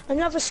sniper. I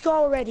have a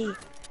scar already.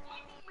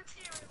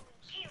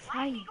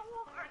 Fine.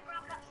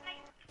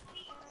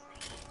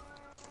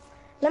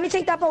 Let me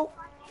take that bolt.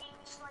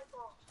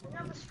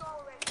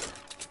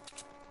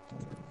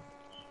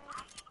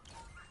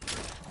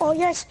 Oh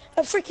yes,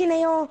 a freaking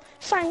AR.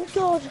 Thank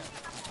God.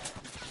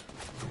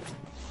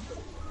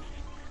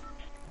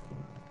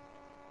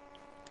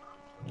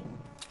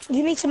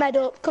 You need to med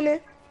up. Come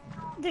here.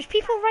 There's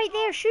people right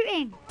there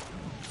shooting.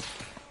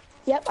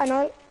 Yep, I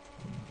know.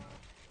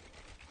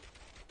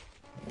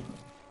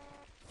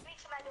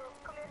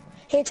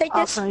 Here, take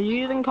this. Ashton, are you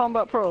using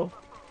Combat Pro?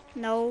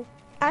 No.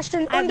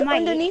 Ashton, I have might.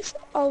 underneath.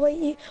 Oh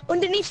wait,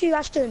 underneath you,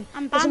 Ashton.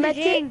 I'm There's a med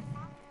kit. bandaging.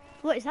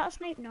 What, is that a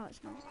snipe? No, it's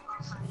not.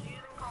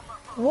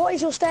 What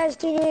is your stairs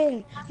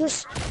doing? No,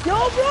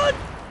 run!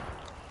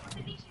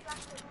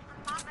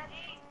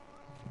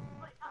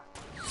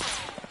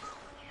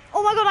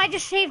 Oh my god, I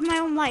just saved my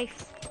own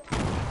life.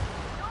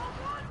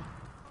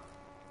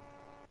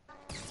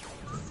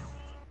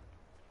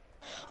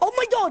 Oh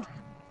my god!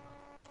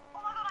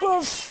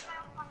 Bruv.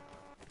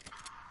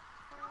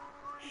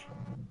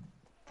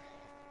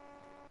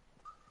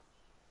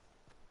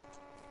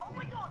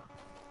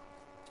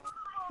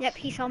 Yep,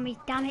 he saw me,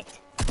 damn it.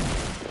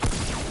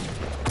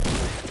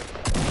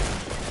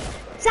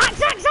 Zach,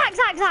 Zach, Zach,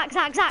 Zach, Zach,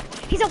 Zach, Zach.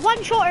 He's a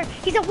one-shotter.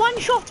 He's a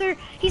one-shotter.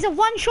 He's a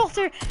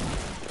one-shotter.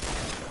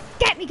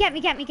 Get me, get me,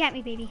 get me, get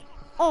me, baby.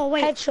 Oh,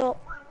 wait. Headshot.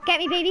 Get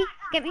me, baby.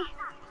 Get me.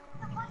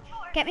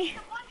 Get me.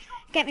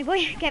 Get me,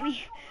 boy. Get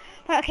me.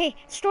 Right, okay.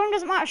 Storm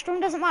doesn't matter. Storm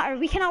doesn't matter.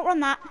 We can outrun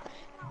that.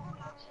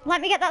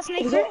 Let me get that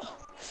sniper.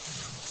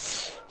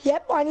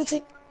 Yep, I need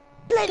to...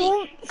 Bloody...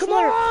 Don't Come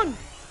slurp. on!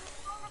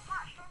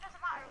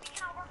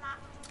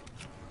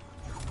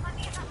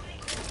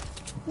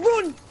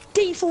 Run!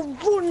 Diesel,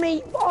 run,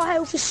 mate. Our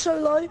health is so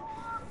low.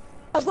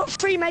 I've got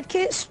 3 med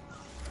kits.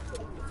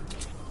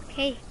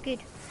 Okay, good.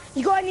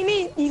 You got any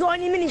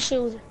mini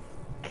shield?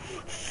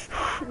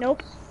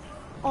 Nope.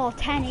 Oh,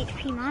 10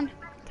 HP, man.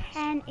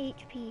 10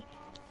 HP.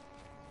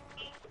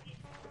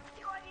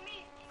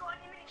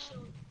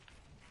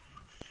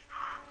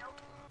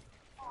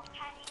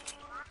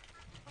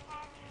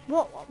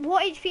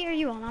 What HP are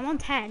you on? I'm on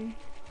 10.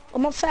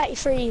 I'm on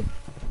 33.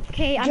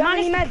 Okay, I Do you have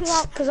any managed to pull meds?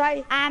 out Because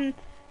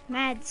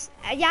meds.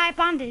 Yeah, I have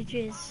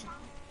bandages.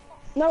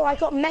 No, I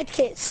got med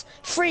kits.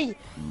 3.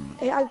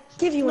 I'll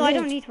give you No, one. I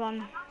don't need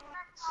one.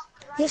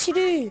 Yes, you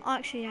do.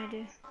 Actually, I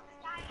do.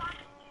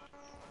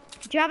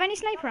 Do you have any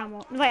sniper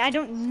ammo? Like, I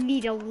don't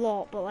need a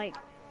lot, but like,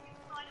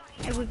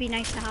 it would be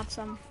nice to have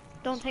some.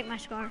 Don't take my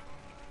scar.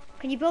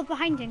 Can you build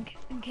behind in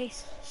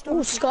case?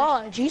 Oh,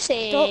 Scar,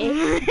 juicy.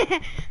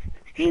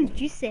 Don't.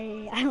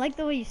 Juicy. I like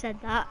the way you said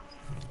that.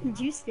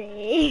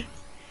 Juicy.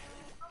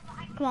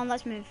 Come on,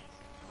 let's move.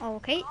 Oh,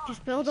 okay,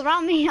 just build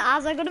around me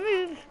as I gotta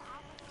move.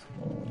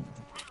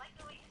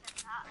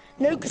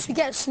 No, because we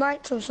get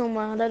sniped from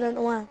somewhere and I don't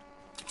know where.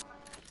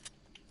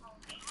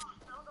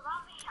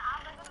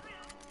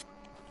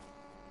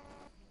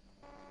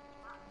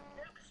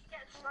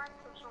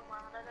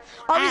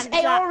 I was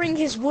ARing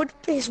his wood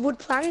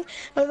plank,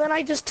 and then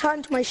I just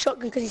turned to my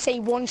shotgun because he said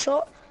one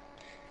shot.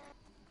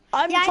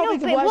 I'm Yeah, I probably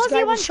know, the but worst was guy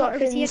he one with shot or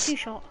was he a shotguns.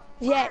 2-shot?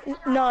 Yeah,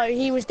 no,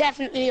 he was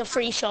definitely a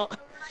 3-shot.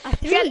 A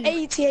He had 3?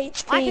 80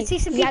 HP. I can see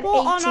some He had people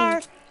on 80.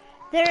 our...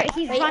 There,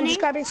 he's Wait, I'm running. just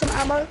grabbing some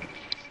ammo.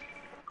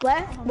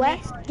 Where? Oh, Where?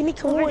 nice. Give me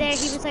Over coordinates.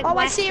 there, he was like oh,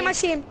 I see him, I west.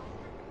 see him.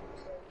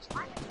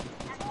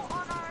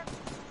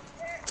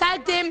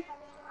 Tagged him. I'm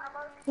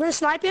gonna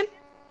snipe him.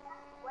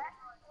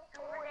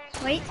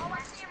 Wait.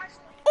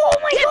 Oh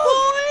my Yeah, god!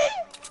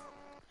 boy!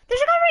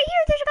 There's a guy right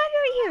here! There's a guy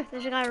right here!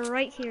 There's a guy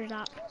right here,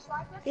 Zach.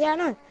 Yeah, I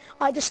know.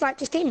 I just sniped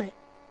his teammate.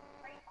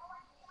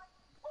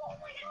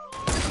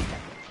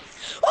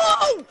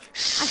 Oh!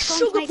 saw him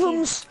Sugar snipe you.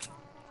 plums!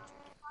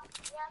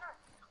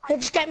 Hey,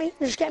 just get me,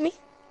 just get me.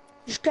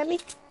 Just get me.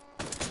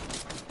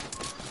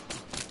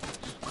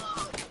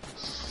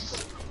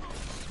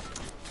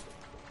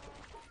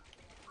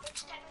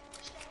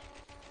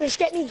 Just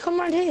get me, come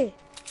around here.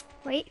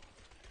 Wait.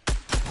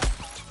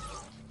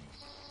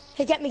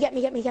 Hey, get me, get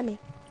me, get me, get me.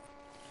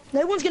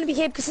 No one's gonna be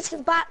here because it's the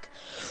back.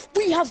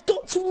 We have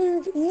got to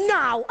move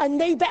now, and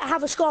they better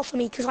have a scar for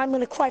me because I'm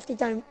gonna cry if they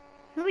don't.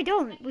 No, we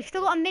don't. We've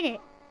still got a minute.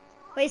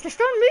 Wait, is the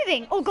storm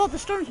moving? Oh god, the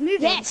storm's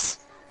moving. Yes,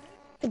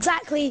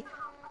 exactly.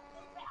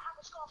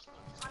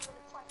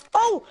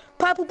 Oh,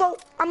 purple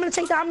bolt. I'm gonna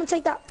take that. I'm gonna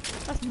take that.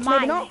 That's Maybe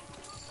mine. not.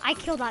 I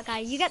killed that guy.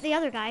 You get the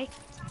other guy.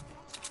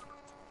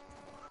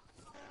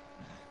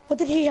 What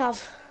did he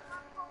have?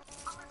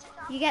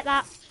 You get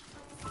that.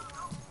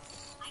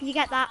 You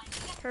get that.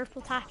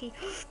 Purple tacky.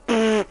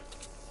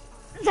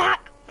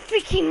 Zach,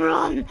 freaking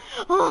run!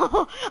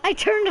 Oh, I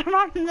turned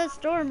around and the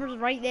storm was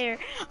right there.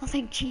 I was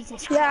like,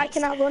 Jesus Christ. Yeah, I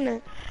can outrun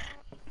it.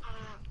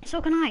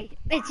 So can I.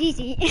 It's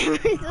easy.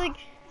 It's like...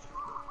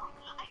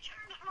 I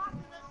turned around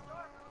and the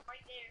storm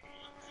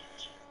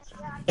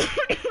was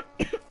right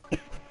there.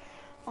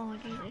 Oh,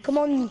 Jesus. Come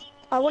on.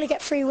 I want to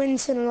get 3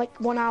 wins in like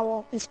 1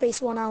 hour, in space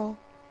of 1 hour.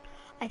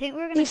 I think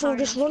we're gonna Diesel,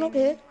 just run up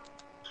here.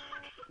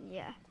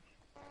 Yeah.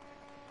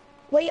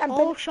 Wait, I'm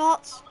Oh,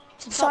 shots.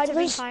 to the Shots side are of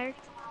being us. fired.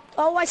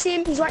 Oh, I see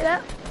him. He's right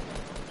there.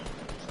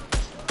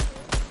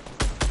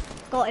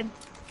 Got him.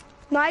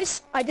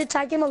 Nice. I did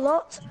tag him a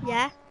lot.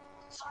 Yeah.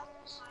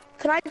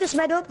 Can I just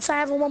med up? So I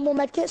have 1 more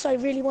med kit, so I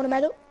really want to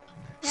med up.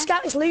 Yeah.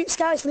 Scout is loot.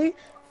 Scout is loot.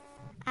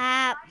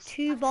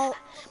 2 bolt.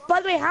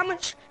 By the way, how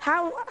much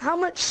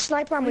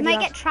sniper ammo We do you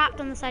might have? get trapped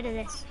on the side of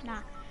this.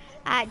 Nah.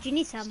 Do you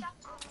need some?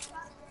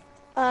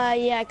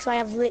 Yeah, because I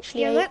have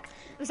literally Here, 8. look.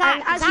 Zach,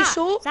 And as Zach, you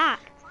saw, Zach.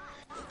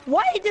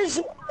 why does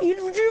do you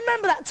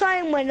remember that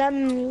time when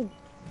Shotgun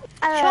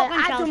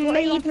shells. Adam What are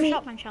you on made for me?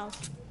 shotgun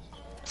shells?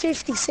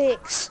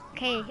 56.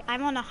 Okay,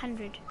 I'm on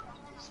 100.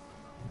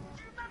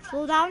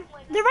 Slow down.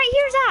 They're right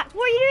here, Zach.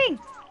 What are you doing?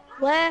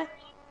 Where?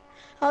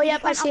 Oh,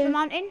 yep, Just I went see up the him.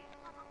 mountain.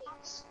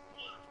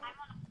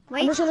 I'm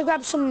Wait. just gonna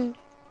grab some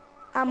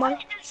ammo.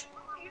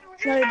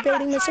 No,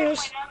 building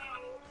materials.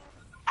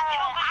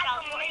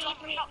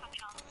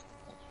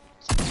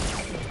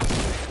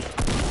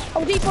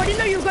 Oh, Deep, I didn't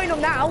know you were going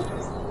on now.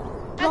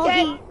 No,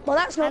 Okay, well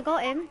that's I not...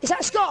 got him. Is that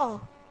a Scotter?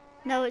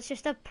 No, it's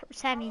just a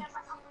semi.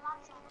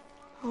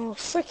 Oh,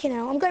 freaking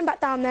hell. I'm going back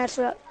down there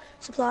for a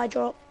supply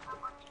drop.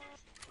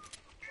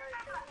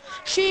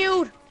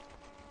 Shield!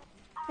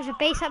 There's a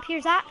base up here,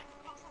 Zach.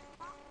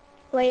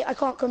 Wait, I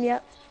can't come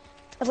yet.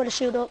 I've got a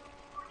shield up.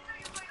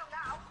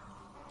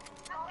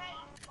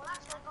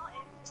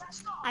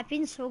 I've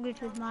been so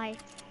good with my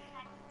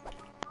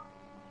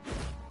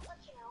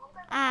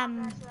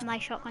my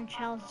shotgun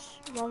shells.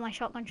 Well, my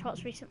shotgun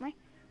shots recently.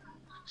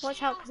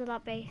 Watch out because of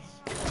that base.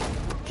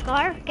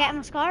 Scar, get him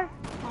a Scar.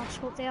 Oh,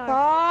 scope they are.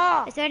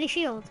 Ah! Is there any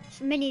shield?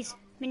 Mini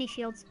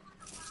shields.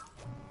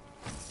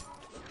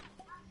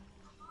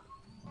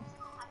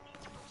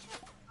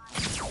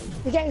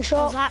 We're getting Oh,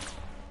 shot. Zach.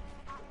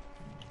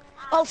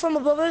 Oh, from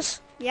above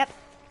us? Yep.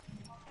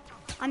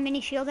 I'm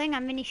mini shielding.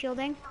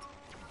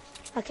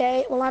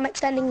 Okay, well I'm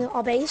extending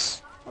our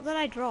base. What did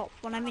I drop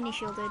when I mini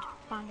shielded?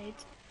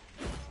 Band-aids.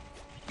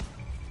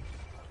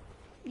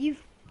 You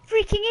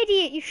freaking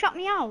idiot! You shut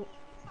me out.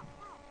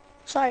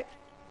 Sorry.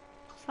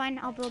 It's fine,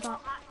 I'll build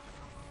up.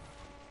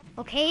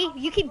 Okay,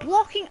 you keep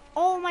blocking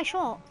all my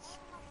shots.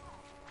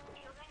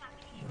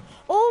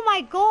 Oh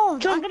my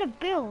god, Jump. I'm gonna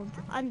build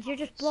and you're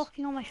just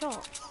blocking all my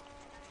shots.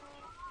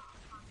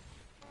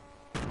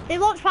 They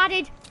launch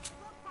padded.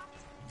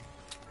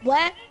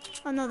 Where?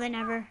 Oh no, they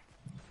never.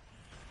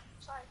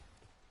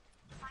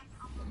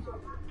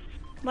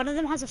 One of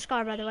them has a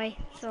Scar, by the way,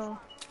 so.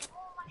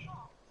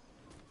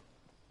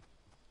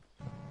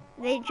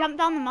 They jumped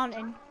down the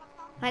mountain,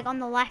 like on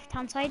the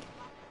left-hand side.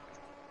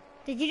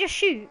 Did you just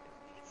shoot?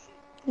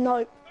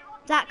 No.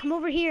 Zach, come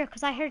over here,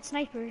 because I heard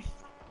snipers.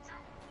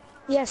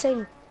 Yeah,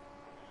 same.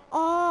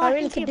 Oh, I I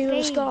really can could see a do a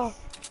base. Scar.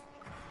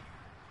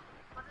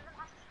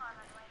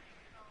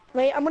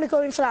 Wait, I'm gonna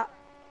go in for that.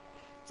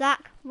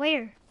 Zach,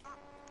 where?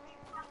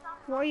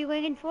 What are you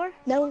waiting for?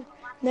 No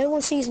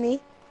one sees me,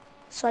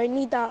 so I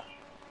need that.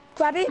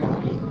 Grab it.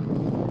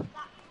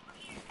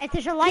 If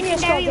there's a me a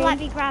Scar, legendary, then. let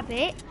me grab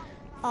it.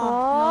 Oh, Oh.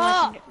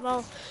 no legendary.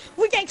 Well,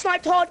 We're getting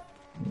sniped hard.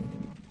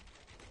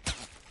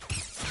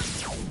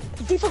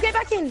 Default, get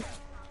back in.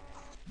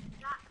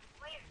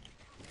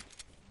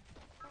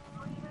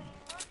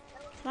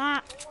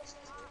 Zach.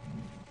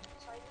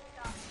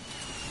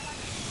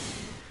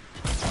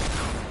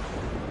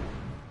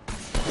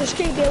 Just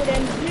keep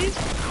building.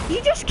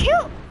 You just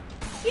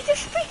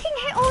freaking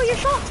hit all your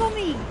shots on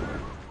me.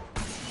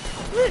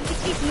 Look,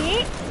 you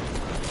idiot.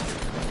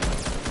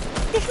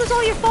 This was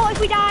all your fault if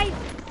we died.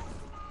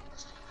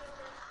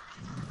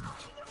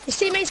 His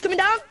teammate's coming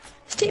down.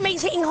 His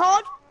teammate's hitting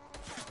hard.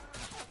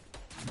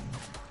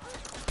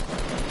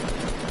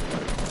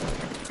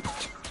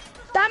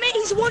 Damn it,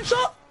 he's one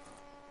shot.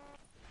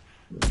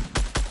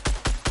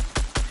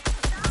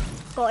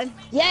 Got him.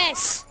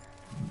 Yes.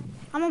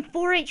 I'm on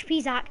 4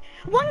 HP, Zach.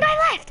 One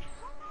guy left.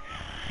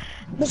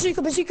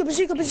 Bazooka, bazooka,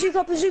 bazooka,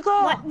 bazooka,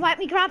 bazooka. Let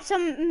me grab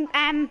some,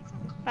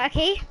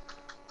 okay.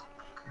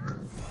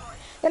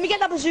 Let me get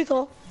that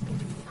bazooka.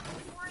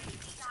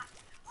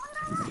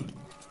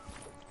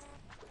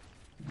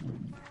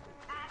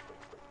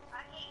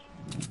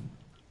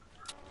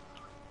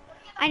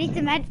 I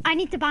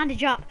need to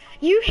bandage up.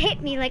 You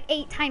hit me like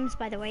 8 times,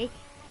 by the way.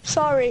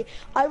 Sorry,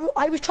 I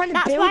was trying to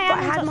That's build, why but I'm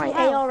I had on my top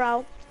of AR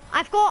out.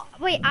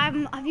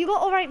 have you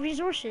got alright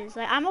resources?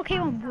 Like, I'm okay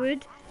on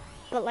wood,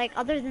 but like,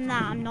 other than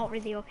that, I'm not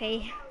really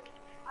okay.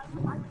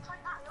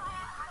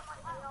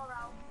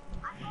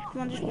 Come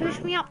on, just push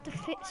me up to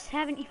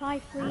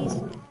 75, please.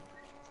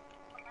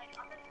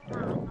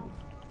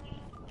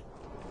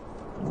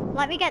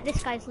 Let me get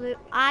this guy's loot.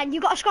 And you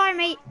got a Scar,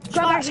 mate.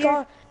 Grab that here.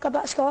 Scar. Grab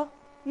that Scar.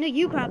 No,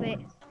 you grab it.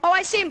 Oh,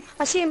 I see him.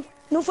 I see him.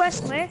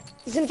 Northwest. Where?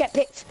 He's gonna get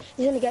picked.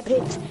 He's gonna get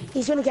picked.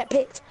 He's gonna get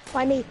picked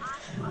by me.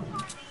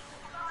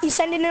 He's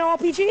sending in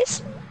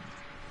RPGs,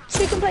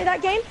 so you can play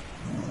that game.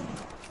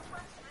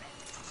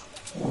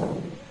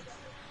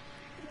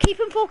 Keep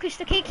him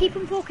focused, okay? Keep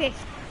him focused.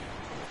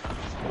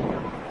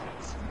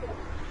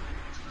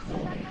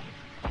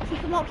 Keep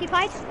him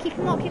occupied. Keep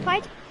him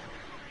occupied.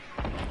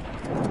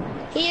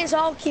 He is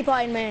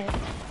occupied, man.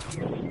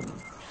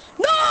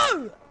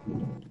 No!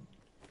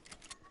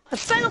 I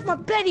fell off my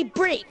bloody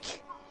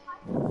brick.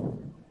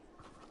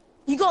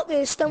 You got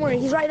this. Don't worry.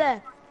 He's right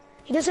there.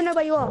 He doesn't know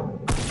where you are.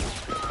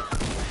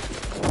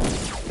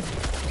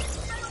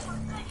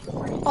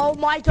 Oh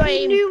my god.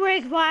 He knew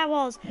where I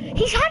was.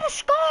 He's had a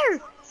Scar.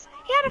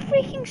 He had a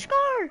freaking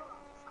Scar.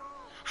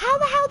 How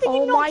the hell did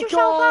you knock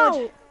yourself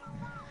out?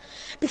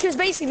 Because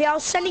basically I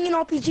was sending in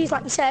RPGs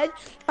like you said,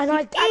 and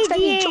I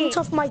accidentally jumped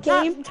off my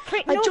game. No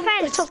I jumped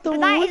offense, off the but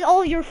wall. that is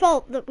all your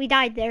fault that we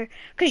died there.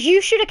 Because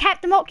you should have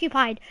kept them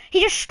occupied. He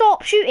just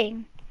stopped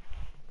shooting.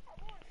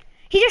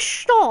 He just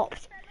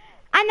stopped.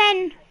 And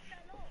then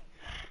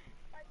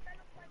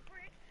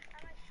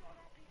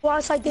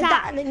Whilst I did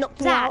that and it knocked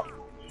me Zach, out.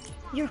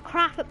 you're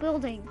crap at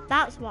building.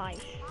 That's why.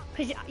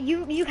 Because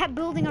you kept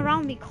building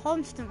around me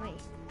constantly.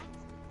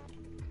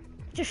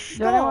 Just Is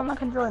there anyone stop. that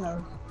can join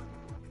us?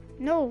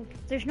 No,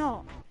 there's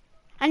not.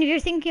 And if you're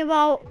thinking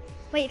about,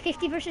 wait,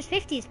 50 versus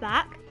 50 is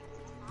back.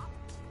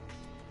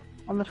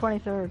 On the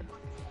 23rd.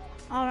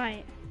 All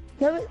right,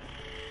 No, it-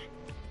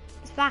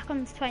 it's back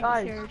on the 23rd.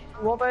 Guys,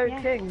 what about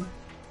Yeah. King?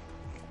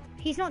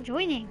 He's not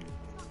joining.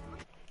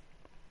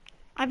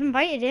 I've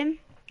invited him.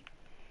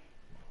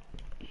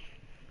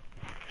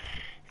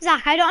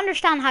 Zach, I don't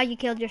understand how you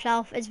killed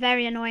yourself. It's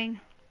very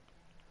annoying.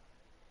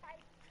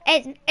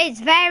 It's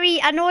very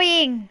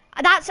annoying.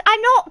 I'm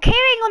not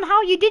caring on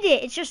how you did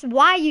it. It's just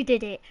why you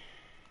did it.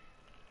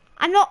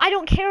 I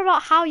don't care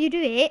about how you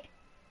do it.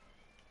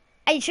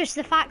 It's just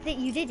the fact that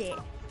you did it.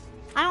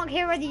 I don't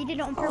care whether you did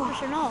it on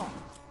purpose or not.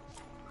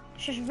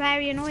 It's just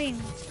very annoying.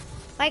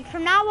 Like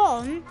from now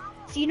on,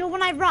 so you know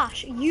when I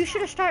rush, you should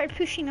have started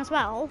pushing as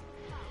well.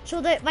 So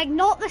that, like,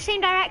 not the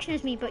same direction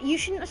as me, but you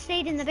shouldn't have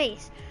stayed in the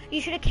base. You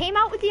should have came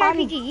out with the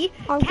RPG,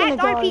 I'm kept gonna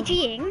go.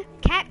 RPGing,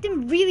 kept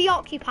them really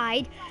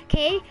occupied,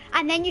 okay?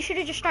 And then you should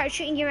have just started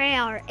shooting your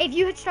AR. If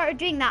you had started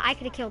doing that, I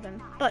could have killed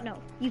him. But no,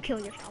 you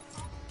killed yourself.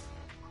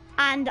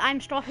 And I'm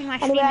stopping my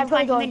stream Anyway, in I've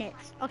gotta 20 go.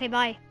 minutes. Okay,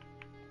 bye.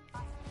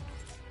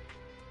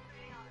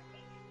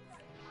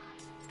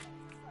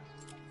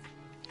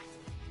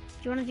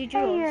 Do you want to do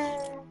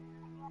duos?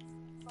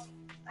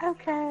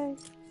 Okay.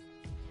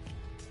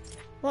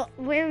 Well,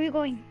 where are we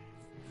going?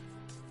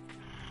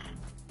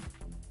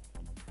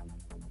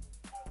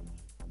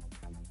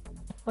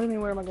 What do you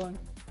mean, where am I going?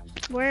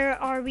 Where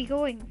are we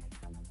going?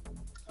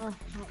 Oh,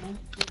 I don't know.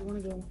 Where do you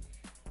want to go?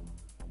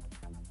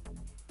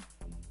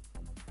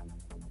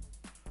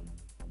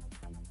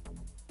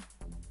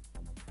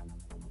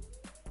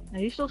 Are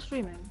you still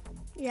streaming?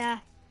 Yeah.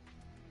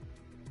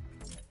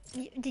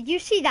 Did you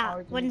see that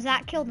Oh, when yeah.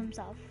 Zach killed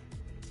himself?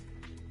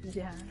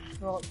 Yeah.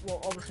 Well,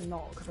 obviously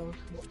not, because I was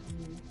watching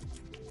you.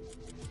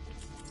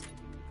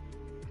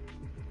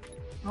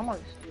 I'm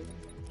already streaming.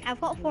 I've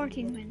got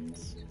 14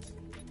 wins.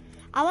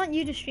 I want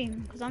you to stream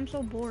because I'm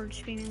so bored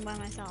streaming by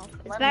myself.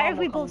 It's My better mum if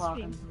we will come both back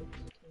stream and play with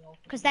me.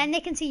 because then they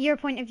can see your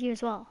point of view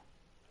as well.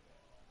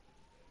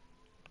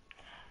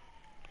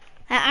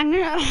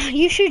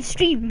 You should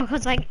stream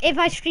because, like, if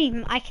I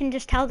stream, I can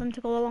just tell them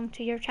to go along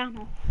to your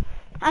channel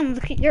and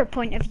look at your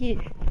point of view.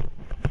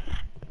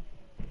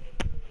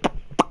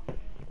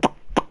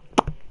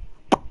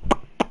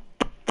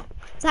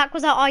 Zach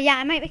was like, "Oh yeah,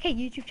 I might make a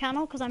YouTube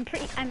channel because I'm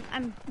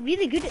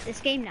really good at this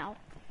game now.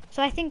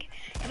 So I think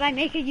if I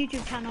make a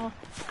YouTube channel,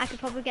 I could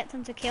probably get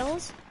tons of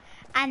kills.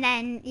 And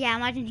then yeah,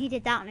 imagine he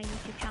did that on a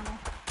YouTube channel."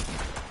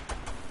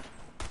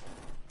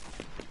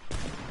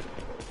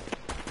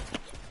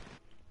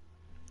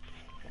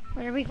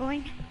 Where are we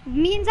going?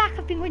 Me and Zach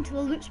have been going to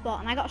the loot spot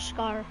and I got a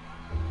scar.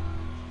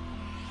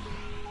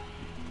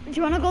 Do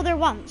you want to go there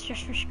once,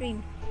 just for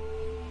stream?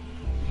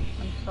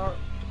 I'm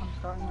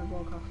starting my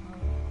broadcast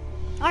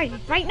now. Are you?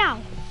 Right now?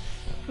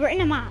 We're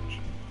in a match.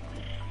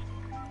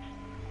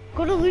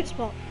 Go to the loot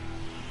spot.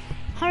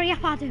 Hurry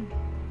up, Adam.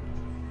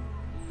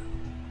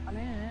 I'm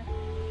in it.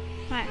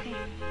 Right, okay.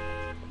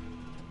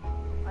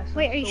 I said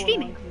Wait, are you so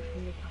streaming? annoying 'cause it's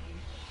from your time.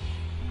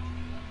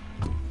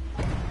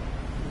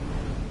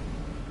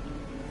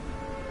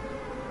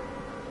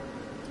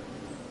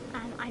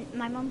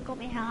 My mum got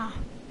me a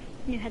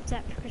new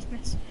headset for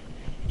Christmas.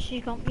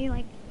 She got me,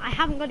 like, I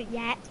haven't got it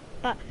yet,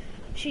 but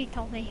she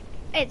told me.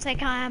 It's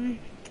like, I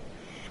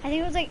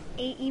think it was like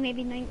 80,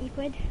 maybe 90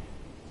 quid.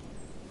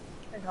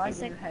 I think I It's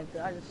did like- your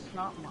headset, I just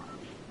snapped mine.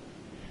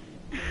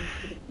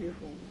 It's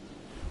beautiful.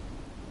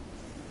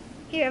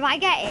 Here, if I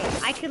get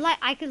it,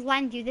 I could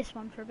lend you this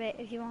one for a bit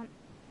if you want.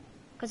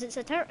 Cause it's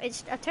a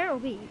Turtle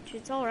Beach.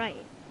 It's all right.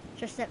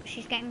 Just that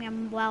she's getting me a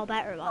well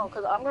better Oh, one.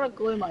 because I'm gonna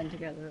glue mine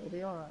together, it'll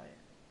be alright.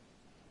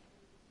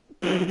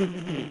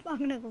 I'm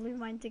gonna glue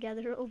mine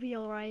together. It'll be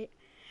all right.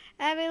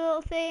 Every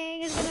little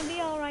thing is gonna be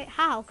all right.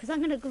 How? Cause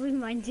I'm gonna glue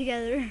mine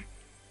together.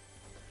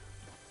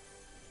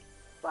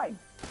 Fine,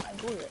 I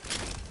glue it.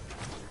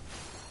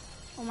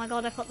 Oh my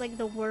god, I've got like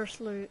the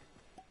worst loot.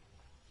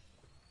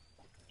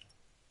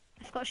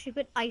 I've got a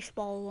stupid ice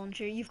ball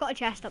launcher. You've got a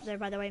chest up there,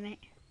 by the way, mate.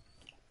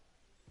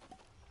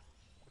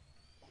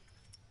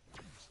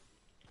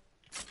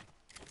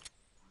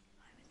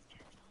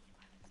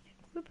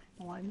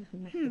 Oh, I just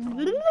missed Hmm.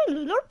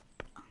 it.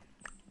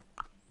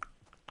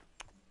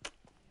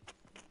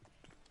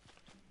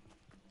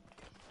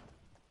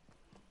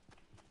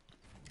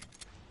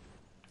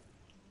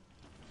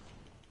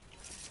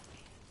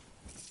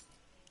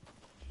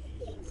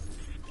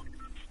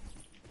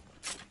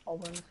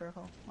 All in the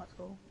circle. Let's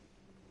go.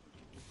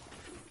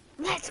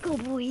 Let's go,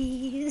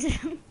 boys.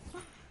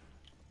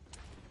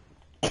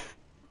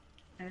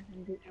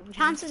 Everything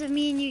Chances of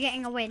me and you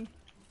getting a win.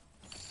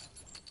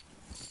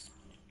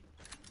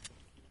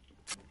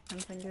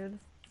 good?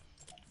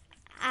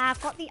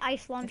 I've got the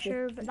ice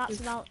launcher, but that's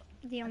about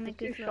the only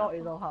If you good shoot loot.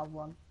 shotties, I'll have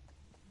one.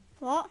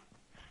 What?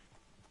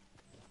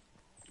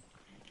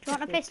 Do you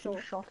want a If there's pistol?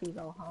 two shotties,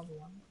 I'll have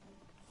one.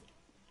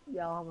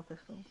 Yeah, I'll have a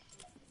pistol.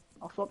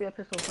 I'll swap you a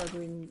pistol for a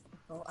green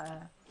assault.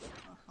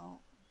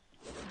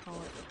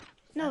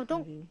 No,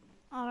 don't. SMG.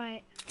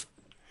 Alright.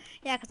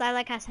 Yeah, because I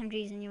like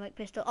SMGs and you like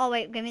pistol. Oh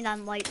wait, give me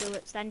them light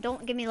bullets then.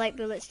 Don't give me light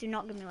bullets. Do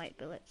not give me light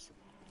bullets.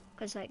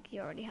 Because like,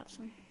 you already have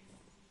some.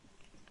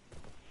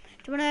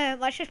 Do you wanna,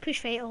 let's just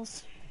push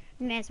fatals.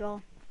 May as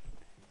well.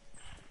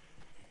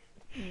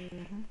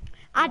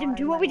 Adam,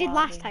 do what we did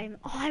last time.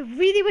 Oh, I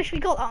really wish we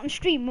got that on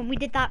stream when we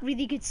did that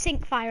really good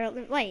sync fire at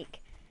the lake.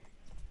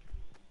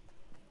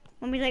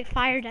 When we like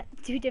fired at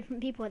 2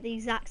 different people at the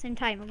exact same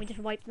time and we just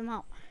wiped them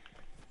out.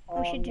 Oh,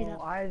 we should do no,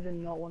 that. I did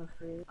not want to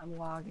stream. I'm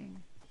lagging.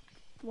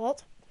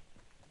 What?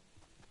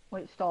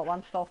 Wait, stop.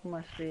 I'm stopping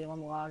my stream.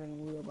 I'm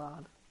lagging real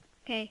bad.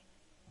 Okay.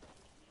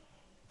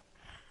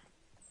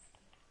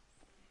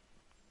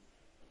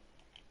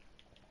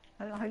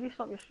 How do you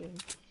stop your stream?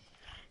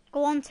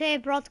 Go on to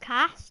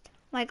broadcast,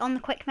 like on the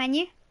quick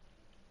menu.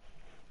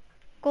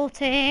 Go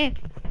to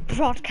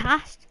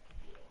broadcast.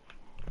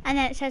 And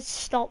then it says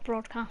stop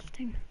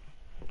broadcasting.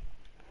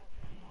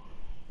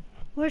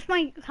 Where's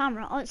my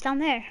camera? Oh, it's down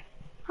there.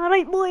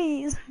 Alright,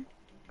 boys.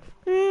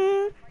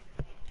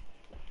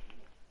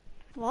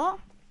 What?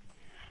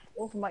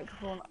 Also,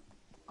 microphone.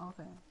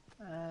 Okay.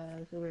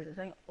 It's weird. It's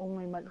saying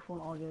only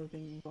microphone audio is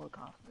being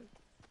broadcasted.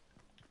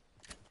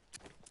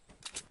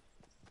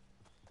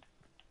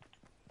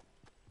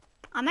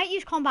 I might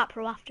use Combat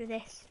Pro after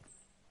this.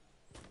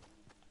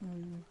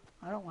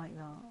 I don't like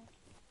that.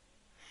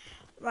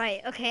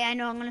 Right, okay, I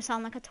know I'm gonna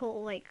sound like a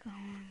total, like,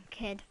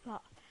 kid,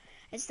 but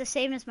it's the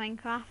same as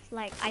Minecraft.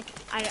 Like,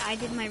 I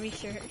did my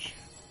research.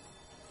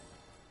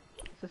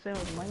 It's the same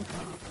as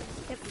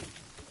Minecraft. Yep.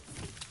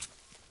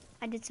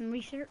 I did some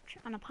research,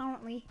 and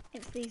apparently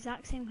it's the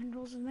exact same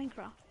controls as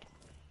Minecraft.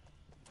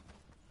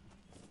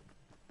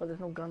 But there's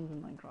no guns in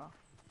Minecraft.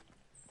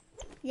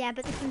 Yeah,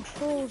 but the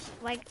controls,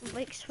 like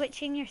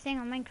switching your thing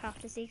on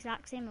Minecraft is the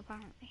exact same,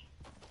 apparently.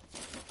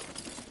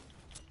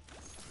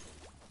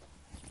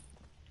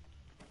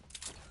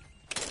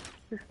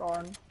 Who's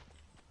spawned?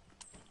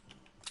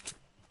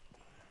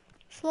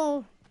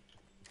 Slow.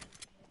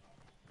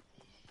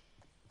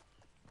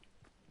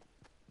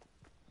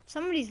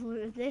 Somebody's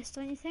looted this,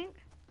 don't you think?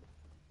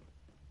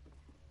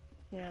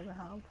 Yeah, they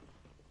have.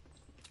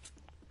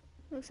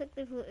 Looks like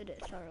they've looted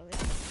it thoroughly.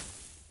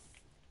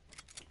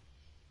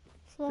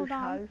 Slow Whose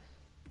down. house?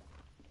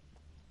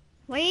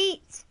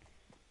 Wait!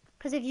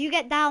 Because if you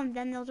get down,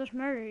 then they'll just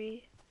murder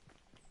you.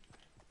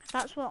 'Cause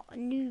that's what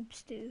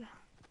noobs do.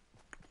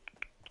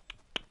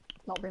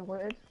 Not being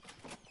looted.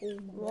 Oh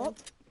my What?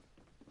 God.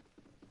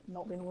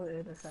 Not being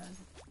looted, I said.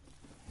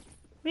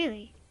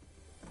 Really?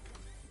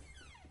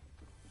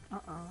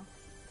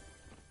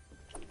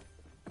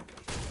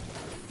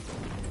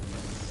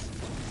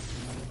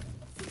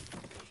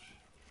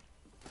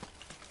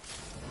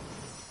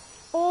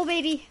 Oh,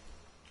 baby.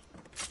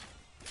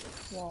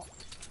 What?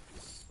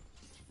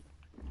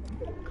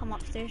 Come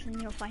upstairs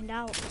and you'll find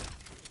out.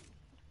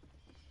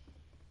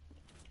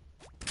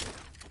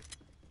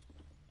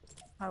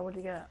 How would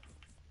you get?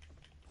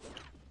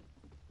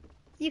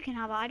 You can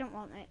have it. I don't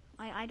want it.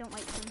 I don't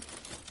like them.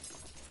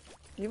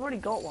 You've already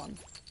got one.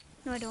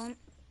 No, I don't.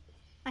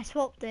 I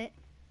swapped it.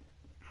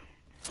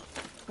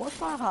 What's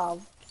that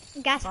have?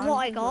 Guess what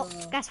I got?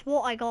 Bandit, Guess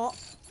what I got?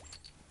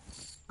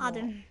 What?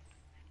 Adam.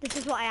 This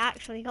is what I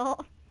actually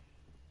got.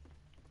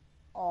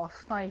 Oh,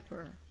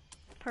 sniper.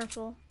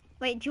 Purple.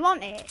 Wait, do you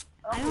want it?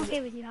 I'm Oh,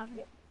 okay with you having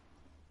it.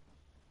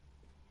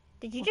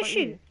 Did you What just about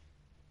shoot? you?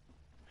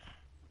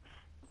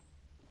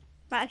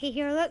 Right, okay,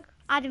 here, look.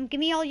 Adam, give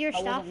me all your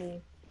That stuff. wasn't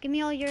me. Give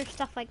me all your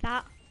stuff like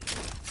that.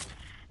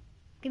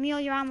 Give me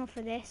all your ammo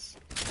for this.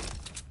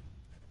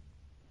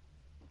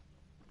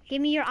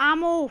 Give me your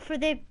ammo for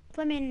the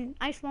flimming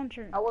ice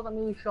launcher. That wasn't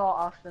me who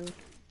shot Ashton.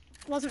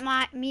 Wasn't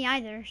me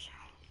either.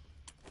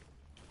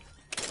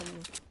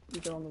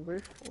 Either on the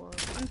roof or...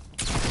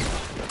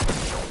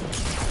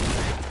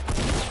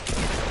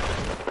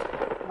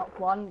 Not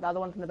one, the other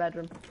one's in the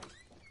bedroom.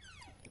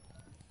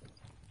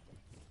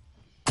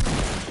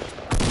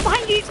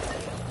 Behind you!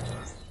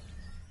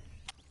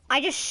 I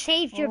just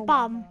saved your Oh my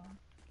bum. God.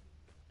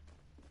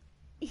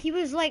 He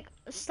was like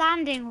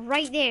standing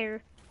right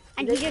there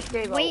and he just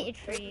gave waited it,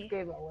 for they you. just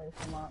gave it away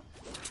from that.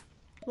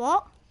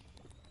 What?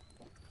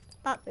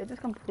 They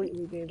just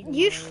completely gave it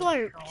You away.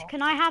 slurped. Shot.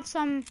 Can I have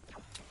some?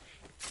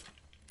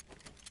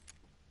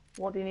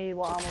 What do you need?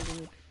 What ammo do you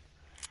need?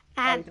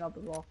 Oh, you Um, can have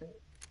the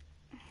rocket.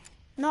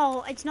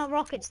 no, it's not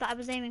rockets that I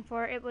was aiming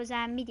for. It was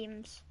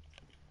mediums.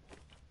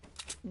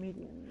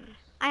 Mediums.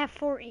 I have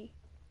 40.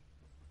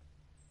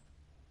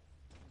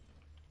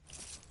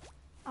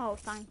 Oh,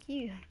 thank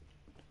you.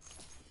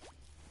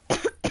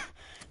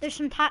 There's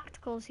some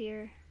tacticals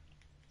here.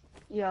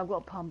 Yeah, I've got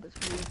a pump,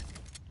 it's weird.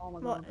 Oh my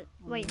What? god.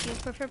 Wait, do you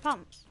prefer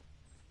pumps?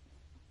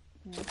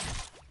 Yeah.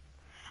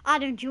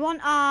 Adam, do you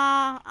want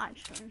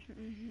actually,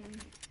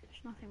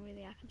 there's nothing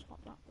really I can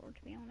swap that for,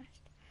 to be honest.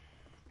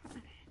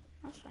 Okay,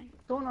 that's fine.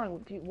 Don't know,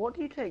 what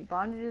do you take?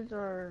 Bandages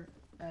or...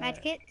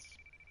 Medkits?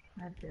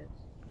 Medkits.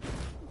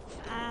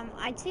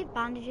 I'd say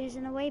bandages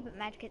in a way, but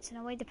medkits in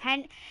a way.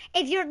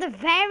 If you're at the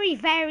very,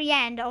 very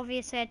end,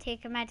 obviously I'd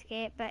take a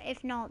medkit, but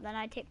if not, then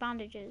I'd take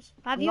bandages.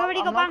 But have you already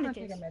got I'm not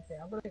bandages? gonna take a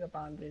medkit. I'm gonna take a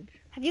bandage.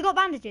 Have you got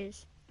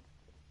bandages?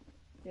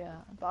 Yeah,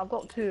 but I've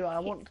got two. I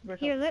want to break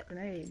Here, up look.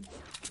 grenades.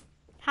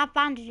 Have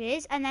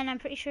bandages, and then I'm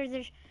pretty sure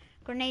there's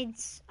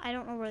grenades. I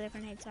don't know where the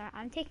grenades are.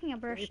 I'm taking a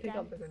You burst pick then.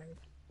 up the grenades.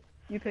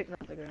 You pick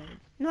up the grenades.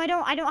 No, I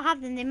don't. I don't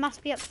have them. They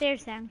must be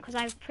upstairs then, because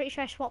I'm pretty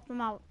sure I swapped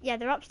them out. Yeah,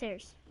 they're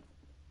upstairs.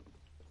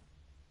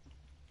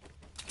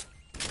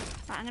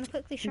 Right, I'm gonna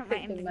quickly You shrink my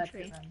pick the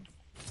inventory. medkit then.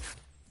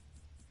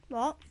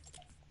 What?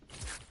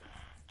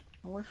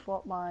 I'm gonna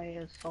swap my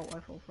assault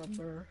rifle for a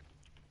burst.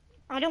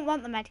 I don't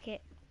want the medkit.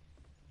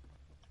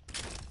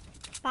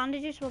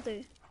 Bandages will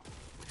do.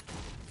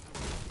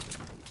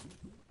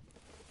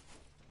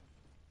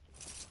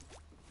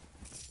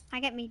 I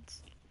get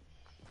meats.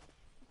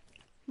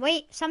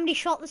 Wait, somebody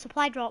shot the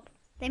supply drop.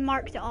 They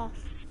marked it off.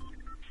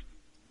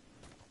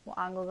 What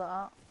angle is that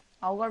at?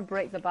 I'm gonna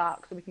break the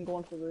back so we can go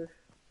onto the roof.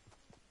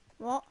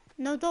 What?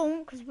 No,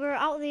 don't, because we're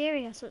out of the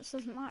area, so it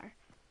doesn't matter.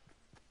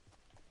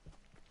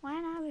 When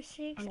I was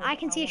 6, I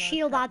can see a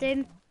shield,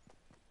 Adam.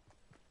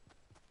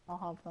 I'll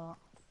have that.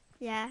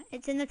 Yeah,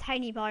 it's in the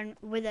tiny barn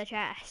with a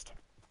chest.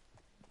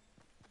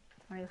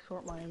 I need to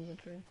sort my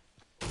inventory.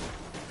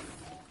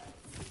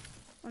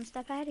 One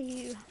step ahead of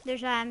you.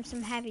 There's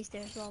some heavies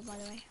there as well, by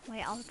the way.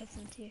 Wait, I'll give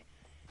them to you.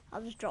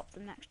 I'll just drop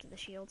them next to the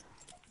shield.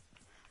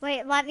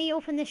 Wait, let me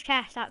open this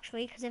chest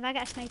actually, because if I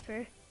get a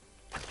sniper.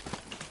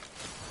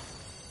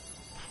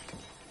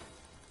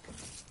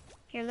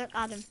 Here, look,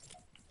 Adam.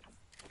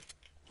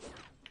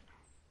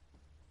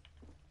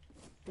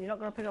 You're not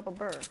gonna pick up a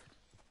burst?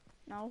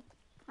 No,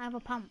 I have a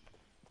pump.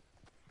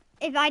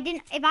 If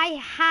I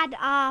had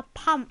a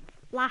pump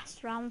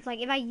last round, like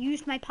if I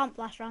used my pump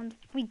last round,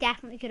 we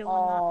definitely could have won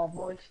Oh,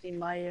 Moisty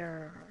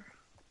Meyer.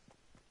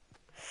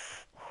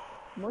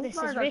 Moisty This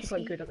is Meyer's actually risky.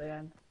 quite good at the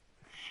end.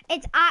 that.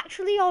 It's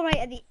actually alright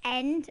at the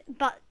end,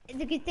 but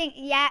the good thing,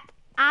 yeah,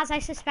 as I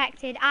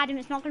suspected, Adam,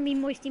 it's not going to be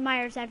Moisty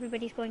Myers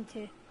everybody's going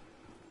to.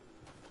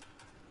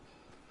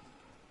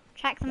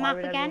 Check the Why map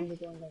would again. everyone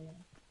be going down there?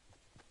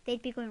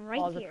 They'd be going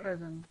right Oh, the here.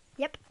 prison.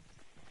 Yep.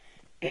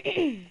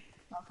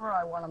 That's where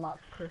I won a match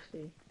with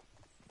Christy.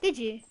 Did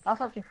you?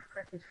 That's actually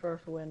Christy's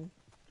first win.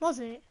 Was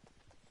it?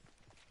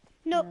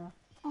 No. Yeah.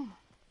 Oh.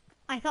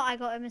 I thought I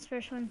got him his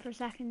first win for a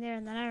second there,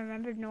 and then I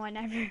remembered, no, I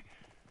never.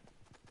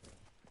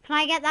 Can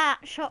I get that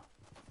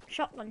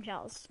shotgun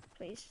shells,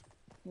 please?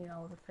 Yeah,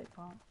 I'll just take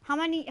that. How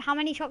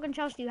many shotgun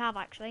shells do you have,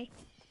 actually?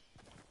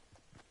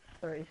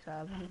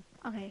 37.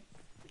 Okay.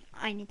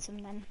 I need some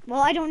then.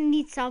 Well, I don't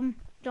need some.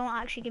 Don't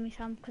actually give me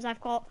some, because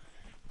I've got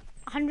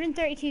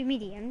 132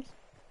 mediums,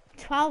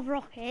 12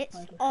 rockets.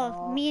 Thank you, Oh,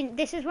 Charles.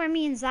 this is where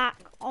me and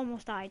Zach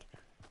almost died.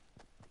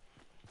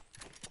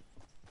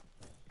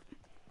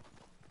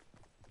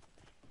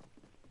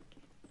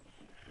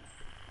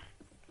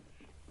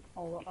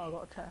 Oh, I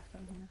got a test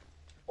in here.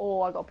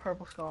 Oh, I got a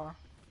purple scar.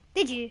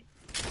 Did you?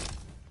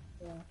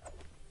 Yeah.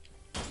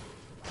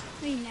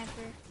 No, you never.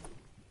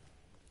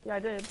 Yeah, I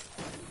did.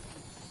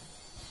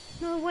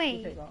 No You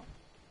way. take that.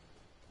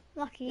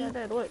 Lucky. Yeah, I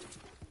did. Look.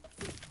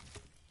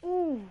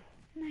 Ooh,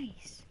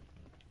 nice.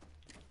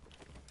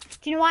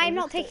 Do you know why I'm I'm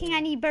not just taking saying.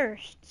 any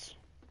bursts?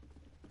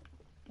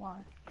 Why?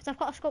 Because I've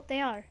got a scope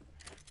they are.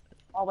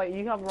 Oh wait,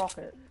 you have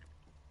rockets.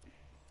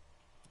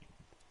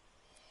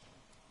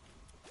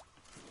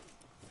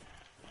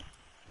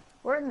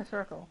 We're in the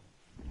circle.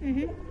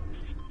 Mhm.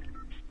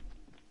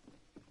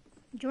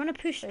 Do you want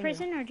to push Stay here.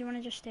 prison or do you want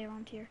to just stay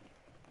around here?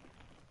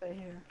 Stay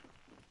here.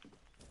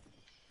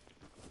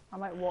 I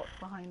might watch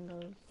behind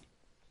us.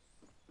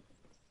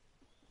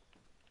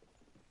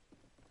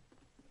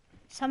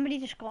 Somebody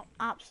just got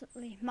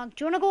absolutely mugged.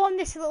 Do you want to go on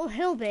this little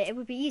hill bit? It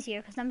would be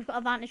easier because then we've got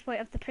a vantage point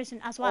of the prison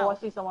as well. Oh, I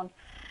see someone.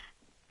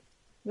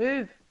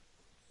 Move!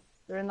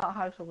 They're in that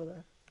house over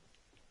there.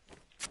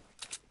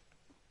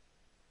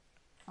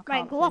 I Right,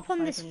 can't go see up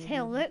on this sniping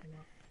hill, you. look.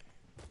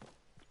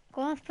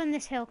 Go up on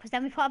this hill because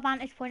then we've got a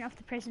vantage point of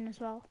the prison as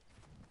well.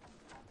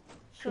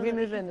 Should we that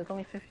move in? There's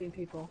only 15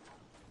 people.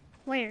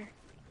 Where?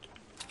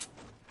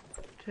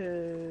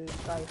 To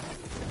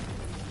south.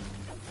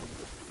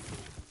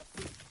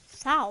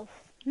 South?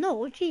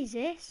 No,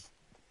 Jesus.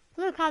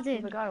 Look, There's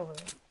Adam. a guy over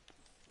there.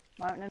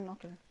 Mountain,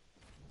 okay.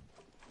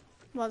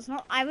 Well, it's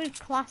not. I would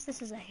class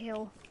this as a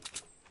hill.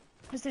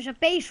 Because there's a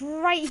base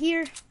right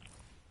here.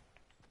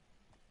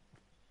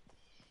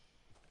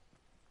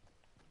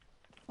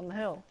 On the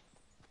hill.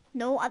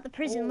 No, at the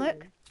prison,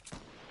 look.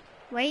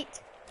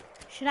 Wait.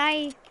 Should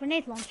I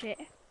grenade launch it?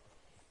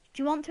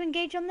 Do you want to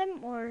engage on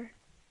them or...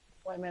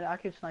 Wait a minute, I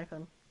could snipe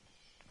him.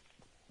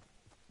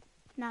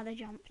 Nah, they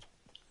jumped.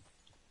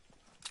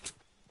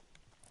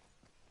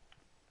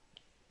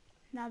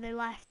 No, they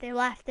left. They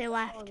left. They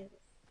left. What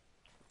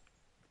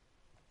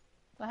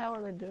the hell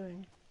are they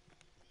doing?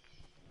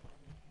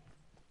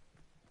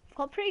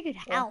 Got pretty good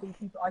Oh, health.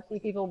 I see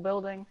people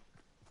building.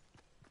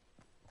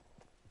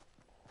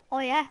 Oh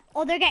yeah.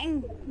 Oh, they're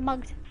getting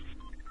mugged.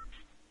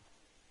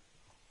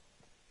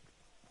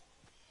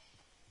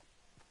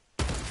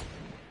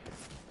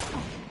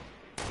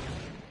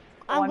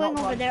 I'm going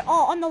over there.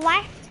 Oh, on the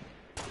left.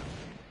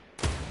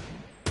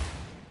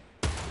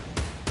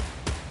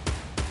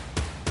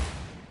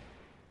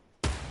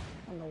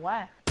 On the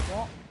left?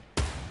 What?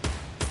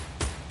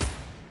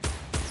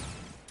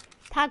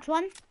 Tagged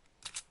one.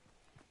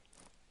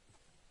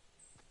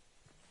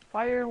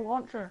 Fire your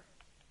launcher.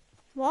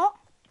 What?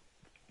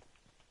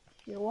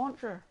 Your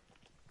launcher.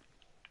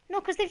 No,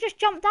 because they've just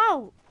jumped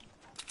out.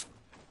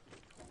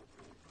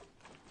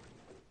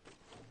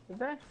 Did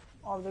they?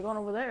 Oh, they're going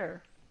over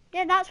there.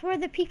 Yeah, that's where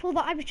the people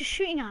that I was just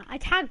shooting at. I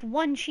tagged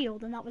one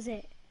shield and that was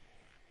it.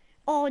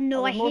 Oh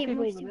no, I hate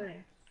Moisty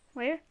Mire.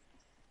 Where?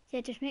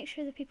 Yeah, just make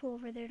sure the people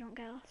over there don't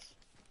get us.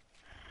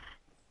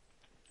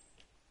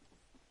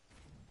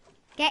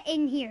 Get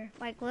in here,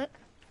 like look.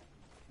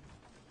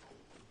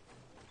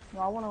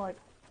 No, I want to like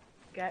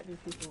get these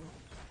people.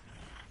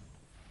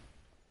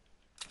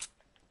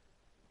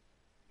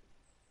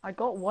 I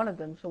got one of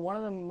them, so one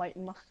of them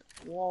must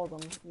wall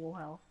them low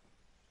health.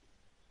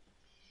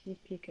 He's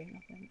peeking,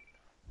 I think.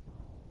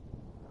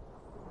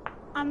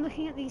 I'm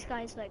looking at these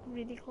guys like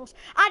really close.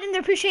 Adam,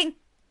 they're pushing.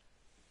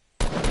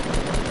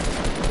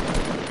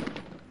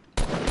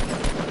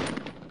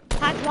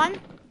 Tagged one.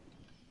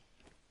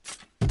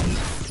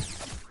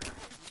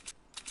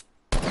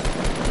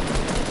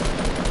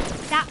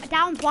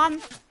 Downed one.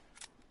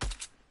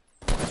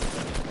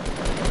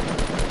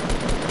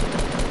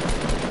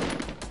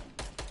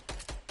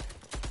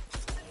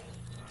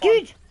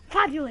 Good!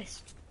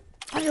 Fabulous!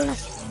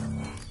 Fabulous!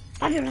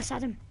 Fabulous,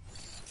 Adam.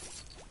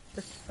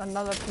 There's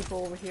another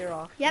people over here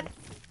off. Yep.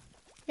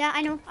 Yeah,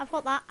 I know. I've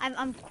got that.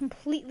 I'm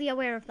completely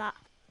aware of that.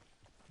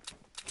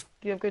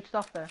 Do you have good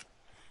stuff there?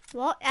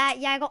 What?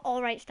 Yeah, I got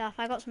all right stuff.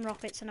 I got some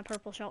rockets and a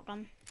purple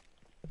shotgun.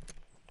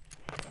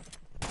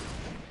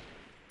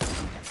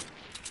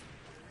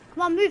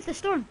 Come on, move the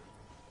storm.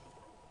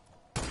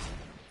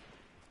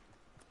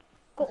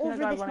 Go over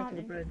this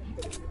mountain.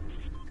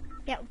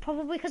 Yeah,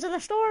 probably because of the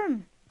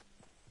storm.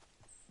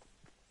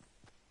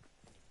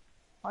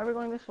 Why are we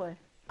going this way?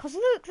 Because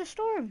look, the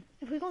storm.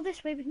 If we go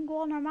this way, we can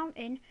go on our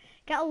mountain,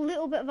 get a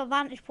little bit of a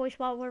vantage point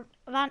while we're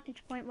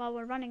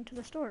running to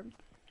the storm.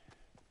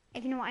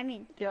 If you know what I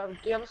mean. Do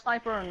you have a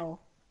sniper or no?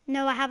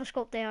 No, I have a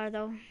scope there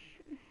though,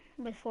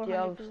 with 400 Do you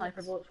have bullets.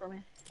 sniper bullets for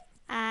me?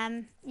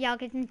 Yeah, I'll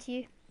give them to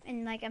you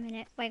in like a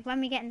minute. Like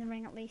when we get in the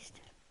ring at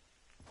least.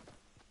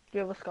 Do you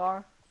have a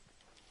scar?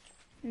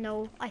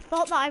 No, I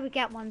thought that I would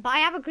get one, but I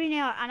have a green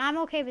AR and I'm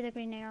okay with a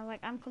green AR. Like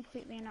I'm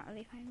completely and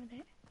utterly fine with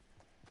it.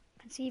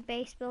 I can see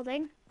base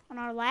building on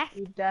our left.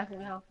 You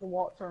definitely have to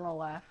watch on the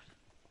left.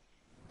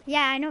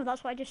 Yeah, I know.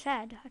 That's what I just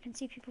said. I can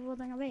see people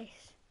building a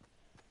base.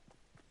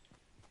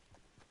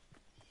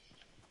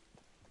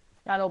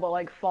 I know, but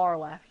like far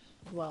left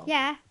as well.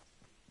 Yeah.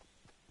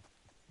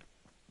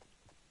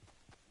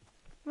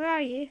 Where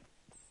are you?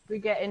 We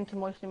get into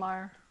Moisty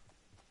Mire.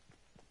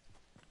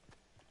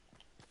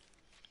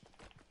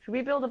 Should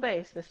we build a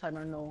base this time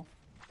or no?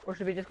 Or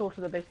should we just go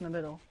to the base in the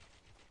middle?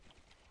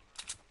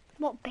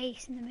 What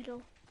base in the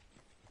middle?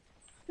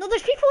 No,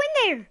 there's people in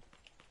there!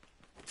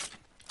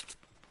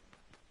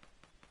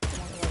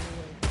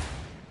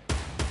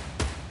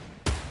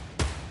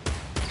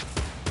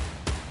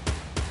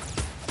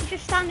 He's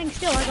just standing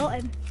still, I got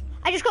him.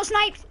 I just got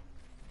sniped!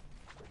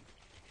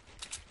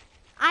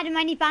 Adam,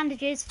 I need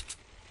bandages.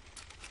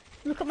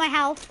 Look at my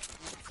health.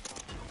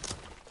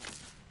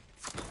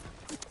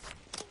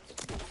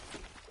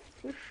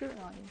 Who's shooting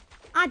at you?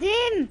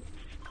 Adam!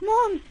 Come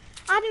on!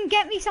 Adam,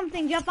 get me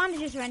something. Do you have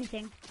bandages or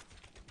anything?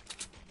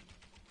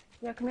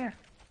 Yeah, come here.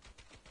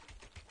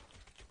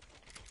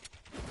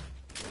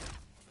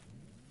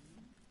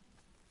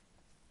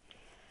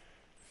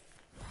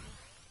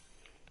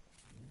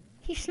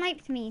 He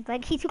sniped me.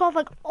 Like, he took off,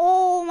 like,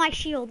 all my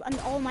shield and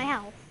all my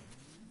health.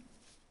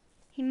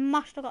 He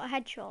must have got a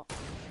headshot.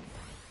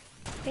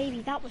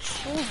 Baby, that was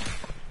so...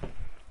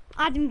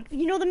 Adam,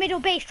 you know the middle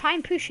base? Try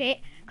and push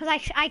it.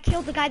 Because I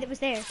killed the guy that was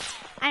there.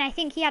 And I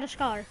think he had a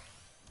scar.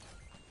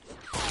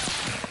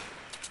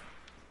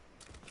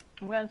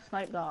 I'm going to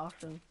snipe that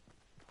often.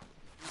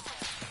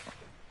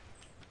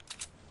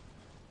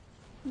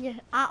 Yeah,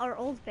 at our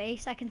old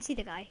base, I can see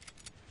the guy.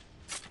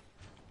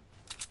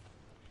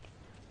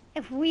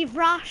 If we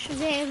rush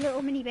the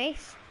little mini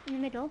base in the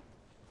middle,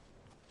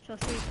 so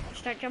if we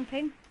start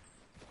jumping.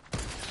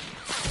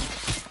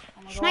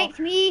 Oh Sniped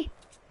me!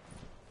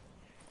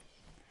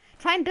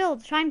 Try and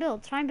build, try and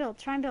build, try and build,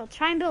 try and build,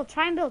 try and build,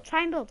 try and build,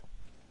 try and build.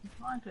 I'm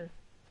trying to.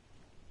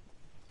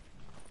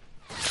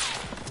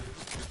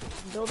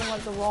 I'm building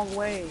like the wrong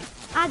way.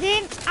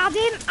 Adam,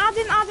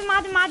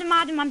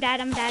 I'm dead,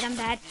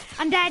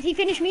 I'm dead, he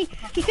finished me,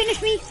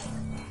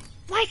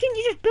 Why couldn't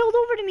you just build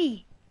over to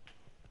me?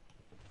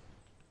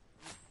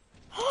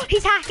 Oh,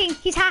 he's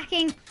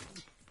hacking.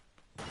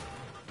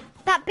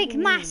 That big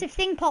massive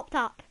thing popped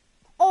up.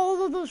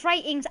 All of those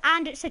writings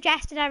and it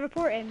suggested I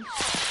report him.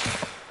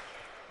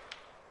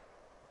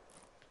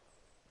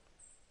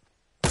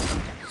 How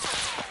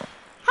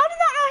did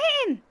that not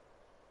hit him?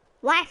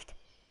 Left.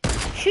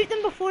 Shoot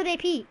them before they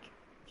peek.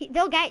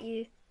 They'll get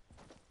you.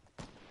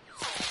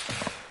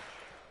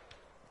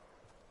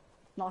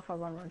 Not if I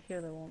run around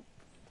here, they won't.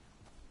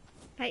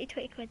 Bet you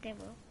 20 quid they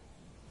will.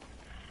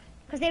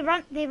 Because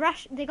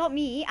they got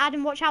me.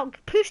 Adam, watch out.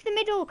 Push the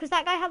middle, because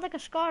that guy had like a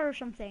scar or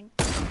something.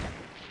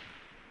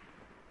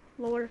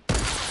 Lower.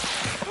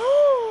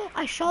 Oh,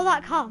 I saw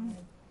that come.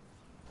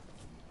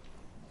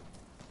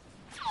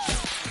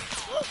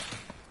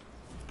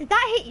 Did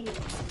that hit you?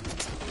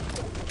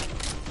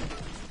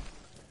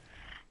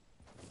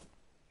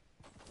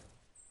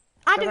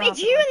 Adam,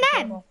 it's you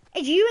and them.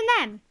 It's you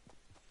and them.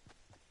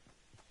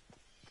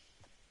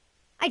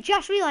 I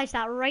just realised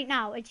that right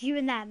now. It's you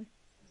and them.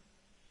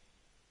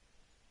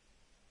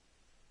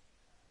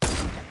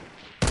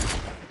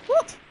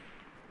 What?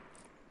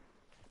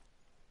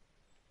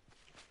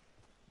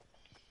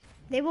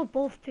 They will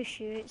both push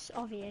you, it's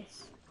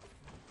obvious.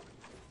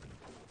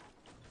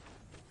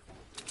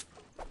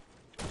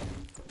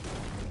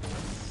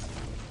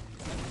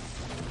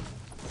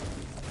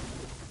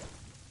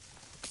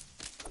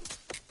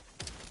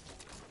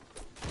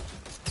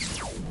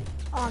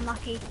 Oh,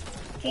 unlucky.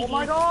 GG. Oh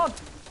my god!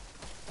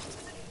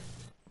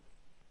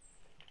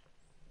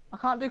 I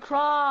can't do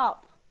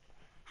crap!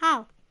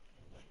 How?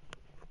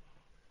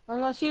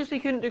 I seriously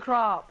couldn't do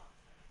crap.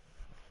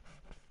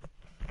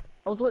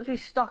 I was literally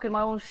stuck in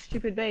my own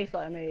stupid base that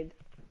I made.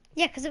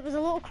 Yeah, because it was a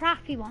little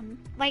crappy one.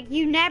 Like,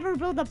 you never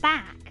build a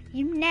back.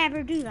 You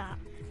never do that.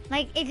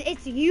 Like,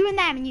 it's you and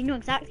them and you know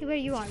exactly where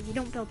you are. You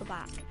don't build a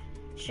back.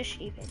 It's just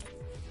stupid.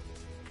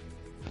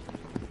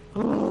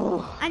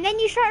 And then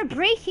you started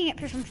breaking it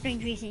for some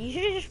strange reason. You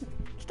should have just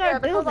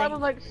started because building. I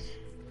was like,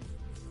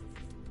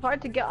 trying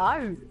to get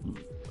out.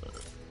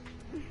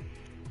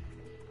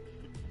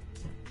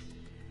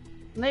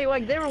 And they were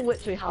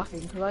literally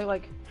hacking because I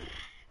like.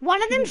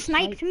 One of them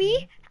sniped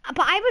me,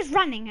 but I was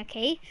running,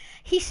 okay?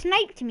 He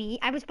sniped me,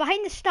 I was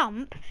behind the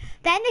stump,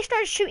 then they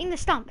started shooting the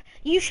stump.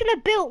 You should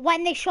have built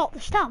when they shot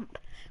the stump,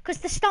 because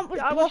the stump was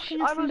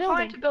blocking us from building. I was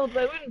trying to build,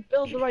 but I wouldn't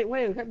build the right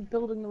way, I kept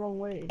building the wrong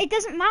way. It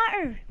doesn't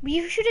matter,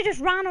 you should have just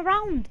ran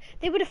around.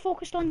 They would have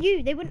focused on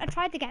you, they wouldn't have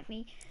tried to get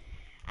me.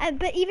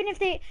 But even if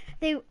the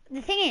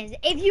thing is,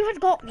 if you had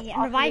got me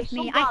and revived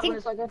me, I think...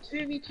 It's like a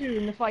 2v2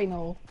 in the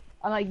final.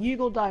 And like you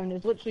go down,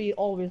 it's literally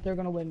always they're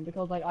gonna win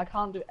because like I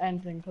can't do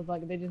anything because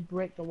like they just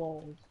break the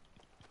walls.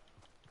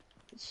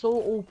 It's so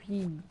OP.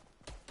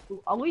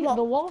 At least what?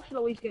 The wall should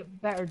at least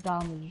get better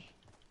damage.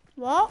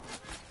 What?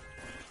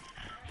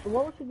 The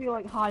wall should be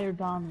like higher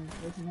damage,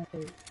 isn't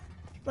it?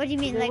 What do you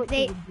mean, like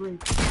they...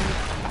 Break.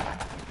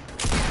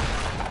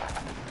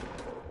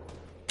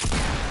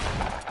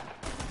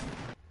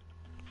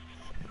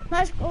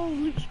 Let's go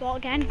loot spot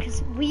again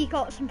because we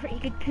got some pretty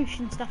good push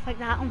and stuff like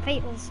that on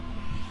Fatals.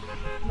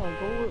 No,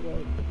 go with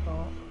like the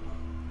top.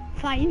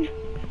 Fine.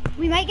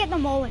 We might get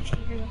demolished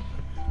here.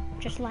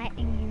 Just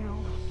letting you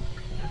know.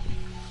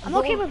 I'm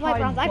okay with white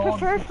rounds. I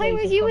prefer playing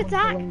with you with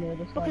Zach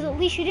because at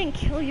least you didn't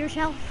kill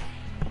yourself.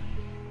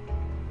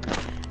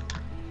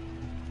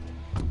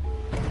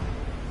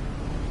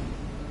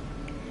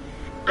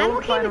 I'm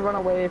okay trying with to run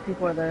away if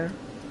people are there.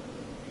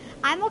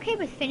 I'm okay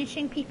with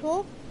finishing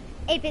people.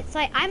 If it's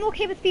like, I'm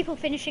okay with people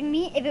finishing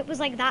me if it was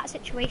like that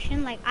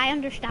situation. Like, I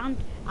understand.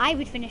 I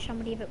would finish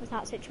somebody if it was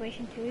that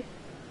situation too.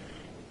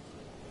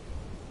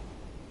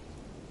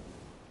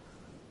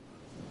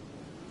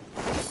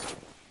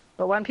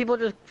 But when people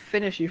just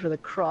finish you for the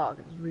crack,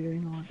 it's really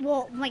annoying.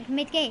 Well, like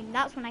mid-game,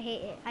 that's when I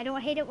hate it. I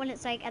don't hate it when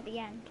it's like at the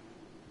end.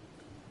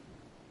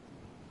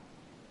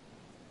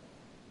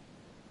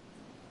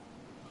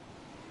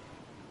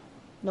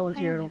 No one's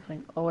here, I don't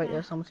think. Oh wait, Yeah.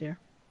 yeah, someone's here.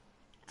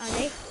 Are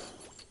they?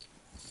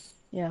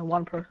 Yeah,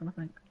 one person, I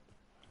think.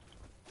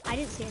 I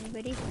didn't see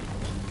anybody.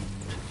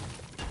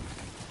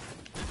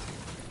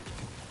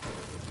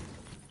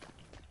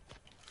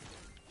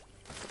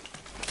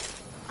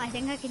 I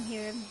think I can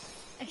hear him.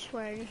 I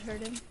swear I just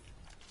heard him.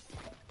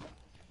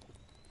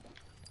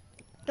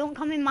 Don't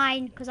come in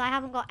mine, because I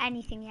haven't got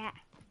anything yet.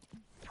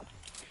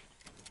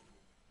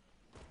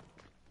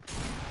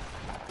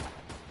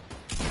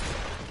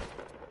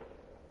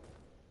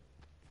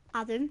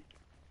 Adam?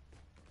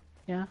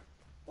 Yeah?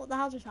 What the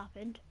hell just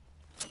happened?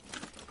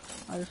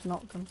 I just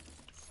knocked him.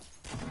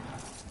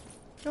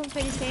 Don't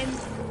finish him.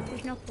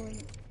 There's no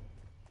point.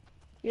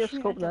 You have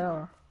scope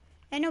there.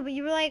 I know, but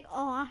you were like,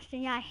 oh,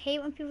 Ashton, yeah, I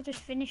hate when people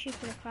just finish you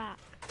for the crack.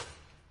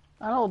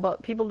 I know,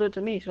 but people do it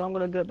to me, so I'm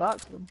gonna get back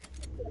to them.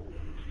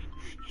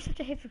 You're such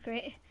a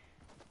hypocrite.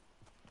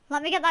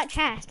 Let me get that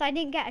chest. I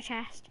didn't get a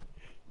chest.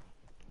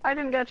 I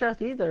didn't get a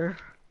chest either.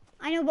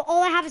 I know, but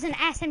all I have is an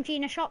SMG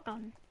and a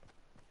shotgun.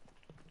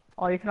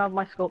 Oh, you can have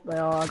my scope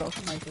there. Oh, I got a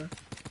sniper.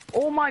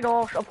 Oh my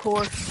gosh, of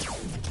course.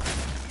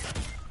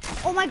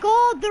 Oh my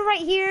god, they're right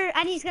here,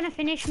 and he's gonna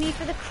finish me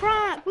for the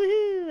crack.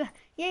 Woohoo!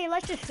 Yay,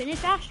 let's just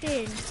finish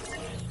Ashton.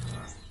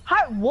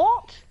 How?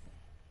 What?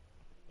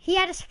 He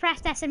had a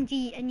suppressed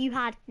SMG, and you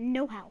had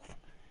no health.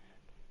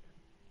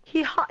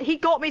 He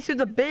got me through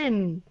the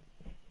bin.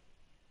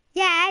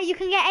 Yeah, you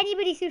can get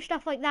anybody through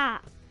stuff like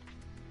that.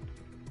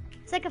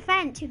 It's like a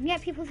fence. You can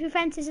get people through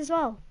fences as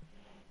well.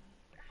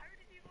 How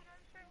did you go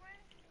down straight away?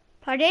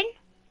 Pardon?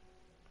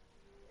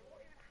 What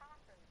even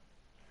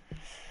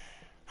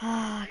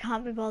I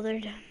can't be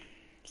bothered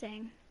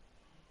saying.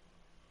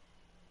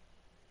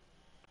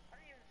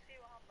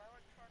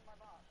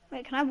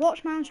 Wait, can I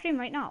watch my own stream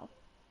right now?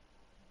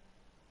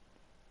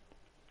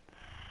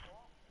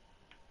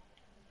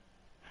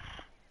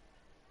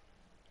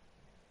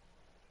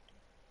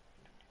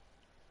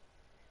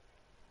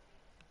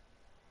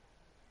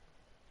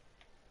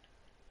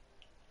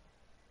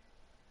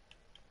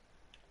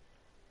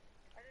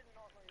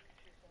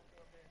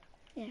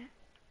 Yeah.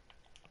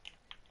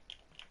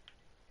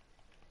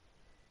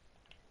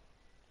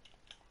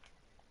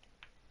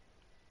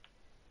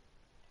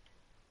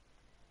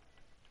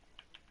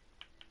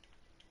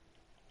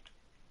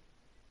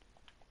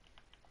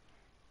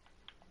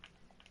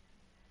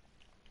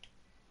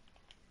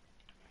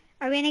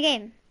 Are we in a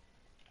game?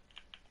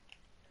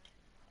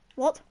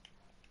 What?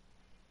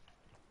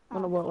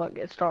 Wonder what like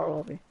get started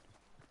will be.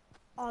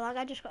 Oh, that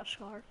guy just got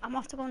scarred. I'm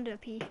off to go and do a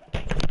pee.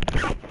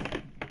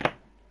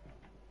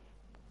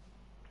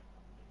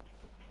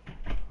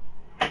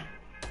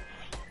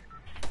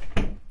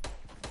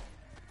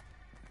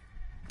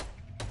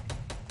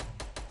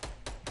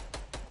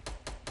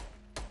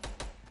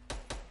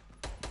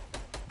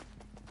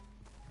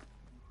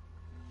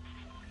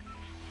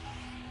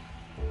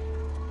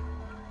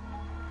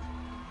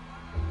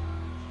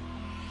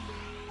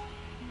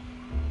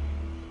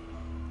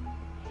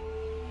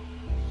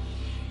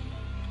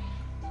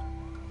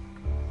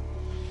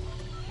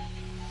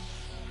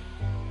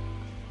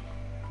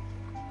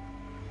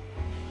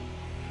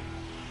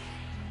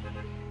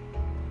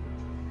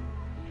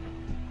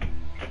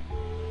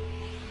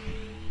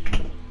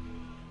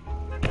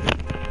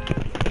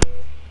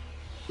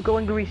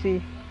 Going greasy.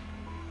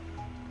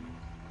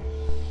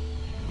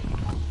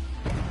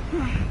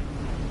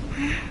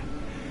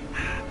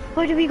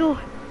 Where do we go?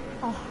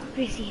 Oh,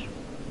 crazy.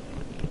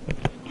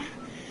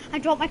 I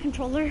dropped my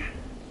controller.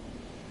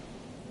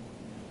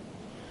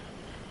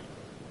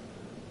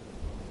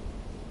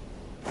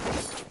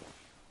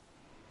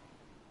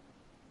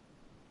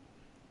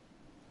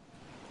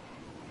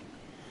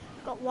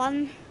 Got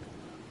 1,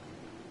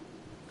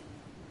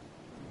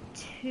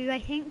 2, I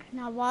think.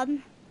 Now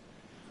 1.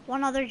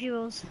 1 other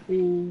jewels.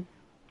 3.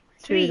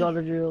 3. 2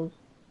 other jewels.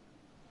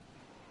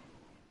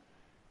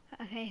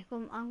 Okay,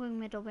 I'm going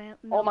middle building.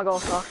 Oh my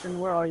gosh, Austin,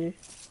 where are you?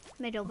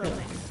 Middle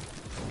building.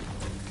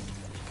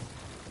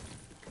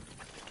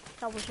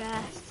 Double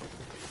chest.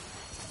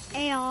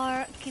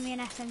 AR, give me an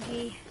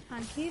SMG.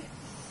 Thank you.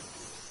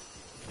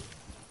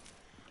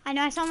 I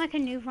know I sound like a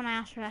noob when I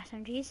ask for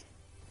SMGs,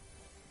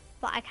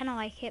 but I kind of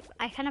like it.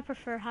 I kind of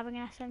prefer having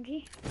an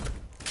SMG.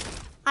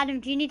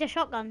 Adam, do you need a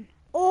shotgun?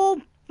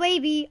 Oh,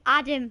 baby,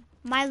 Adam,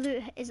 my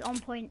loot is on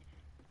point.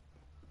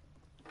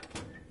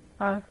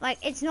 Like,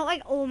 it's not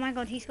like, oh my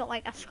god, he's got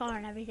like a scar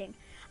and everything.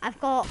 I've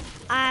got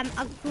a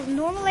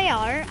normal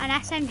AR, an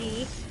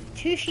SMG,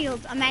 2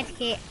 shields, a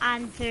medkit,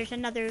 and there's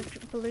another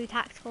blue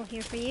tactical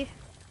here for you,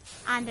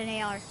 and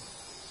an AR.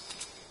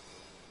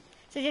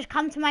 So just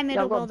come to my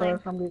middle building.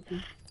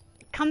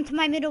 Come to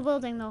my middle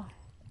building though.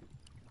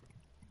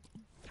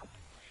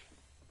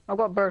 I've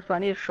got burst, but I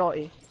need a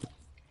shotty.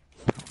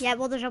 Yeah,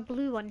 well there's a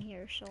blue one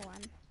here, so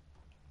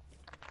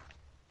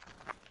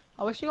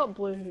I wish you got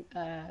blue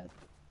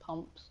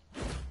pumps.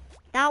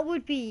 that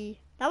would be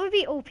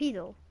OP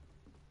though.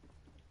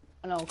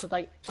 I know, cause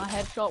like a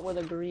headshot with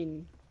a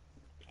green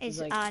Is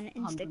like an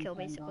insta kill 110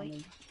 basically.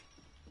 damage.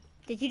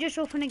 Did you just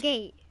open a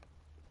gate?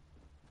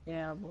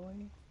 Yeah, boy.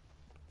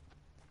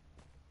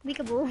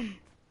 Peekaboo.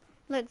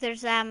 Look,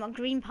 there's a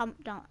green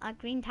pump down, a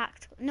green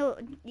tactical. No,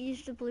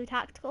 use the blue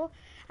tactical,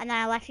 and then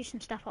I left you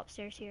some stuff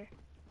upstairs here.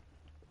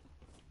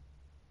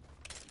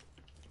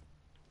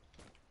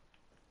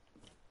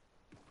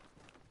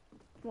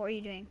 What are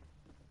you doing?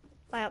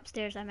 By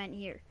upstairs, I meant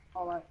here.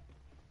 Alright.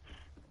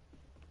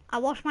 I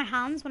washed my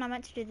hands when I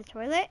went to do the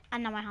toilet,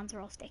 and now my hands are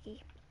all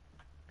sticky.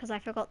 Because I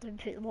forgot to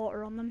put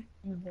water on them.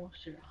 You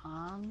wash your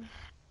hands?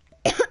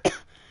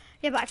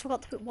 Yeah, but I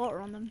forgot to put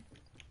water on them.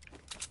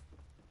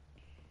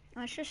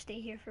 Let's just stay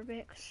here for a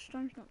bit, because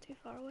storm's not too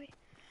far away.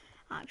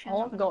 Actually,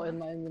 All I've got in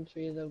my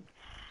inventory is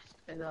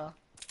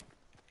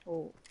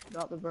oh,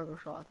 got the burger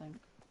shot, I think.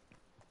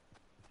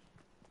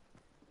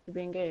 To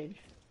be engaged.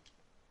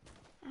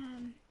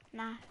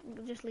 Nah,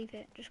 just leave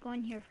it. Just go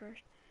in here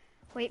first.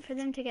 Wait for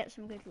them to get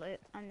some good loot,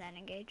 and then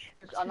engage.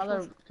 There's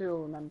another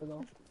tool, remember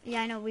though.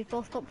 Yeah, I know, we've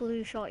both got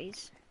blue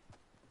shotties.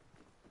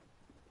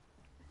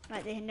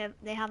 Right,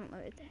 they haven't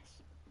looted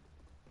this.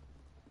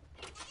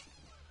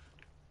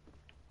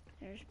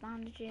 There's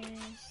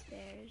bandages,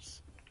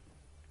 there's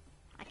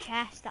a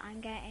chest that I'm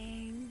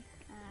getting,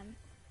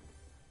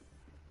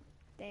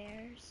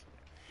 there's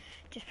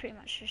just pretty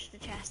much just the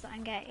chest that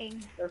I'm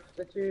getting. There's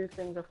the 2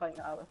 things are fighting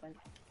it out, I think.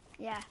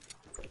 Yeah.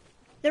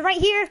 They're right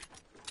here!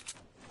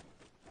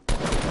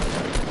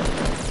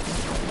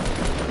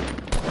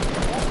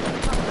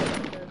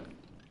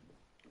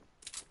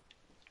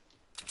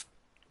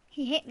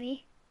 He hit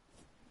me.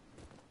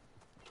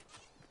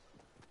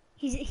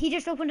 He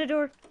just opened a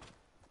door.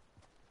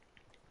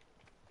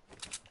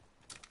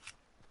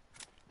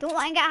 Don't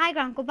let him get high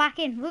ground. Go back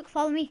in. Look,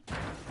 follow me.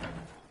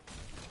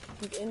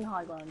 He's in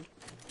high ground.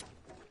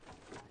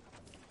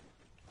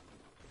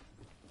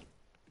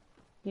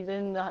 He's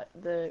in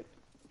the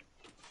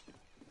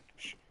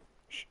Shh,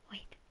 shh,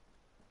 wait.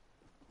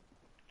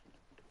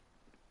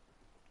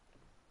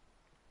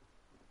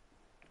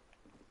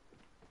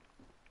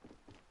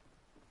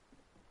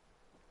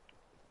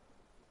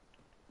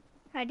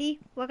 Ready?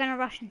 We're gonna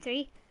rush in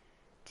 3,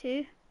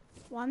 2,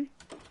 1.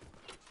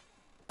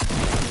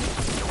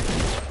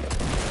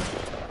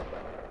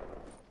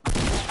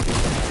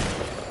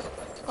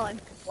 Got him.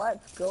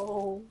 Let's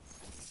go.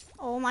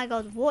 Oh my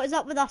god, what is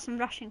up with us and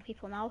rushing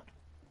people now?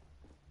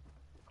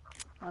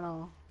 I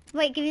know.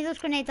 Wait, give me those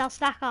grenades, I'll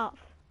stack up.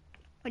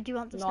 Or do you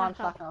want to No, I'm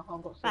stack up? stacking up.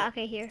 I've got Right, six.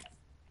 okay, here.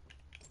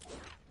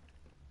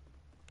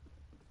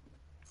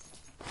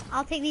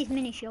 I'll take these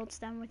mini shields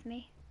then with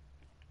me.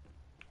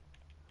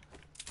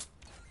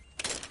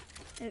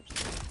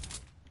 Oops.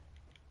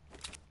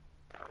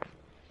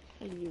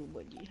 Hello,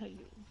 buddy. Hello.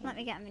 Let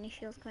me get a mini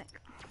shield quick.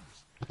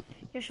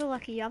 You're so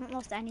lucky you haven't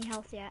lost any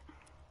health yet.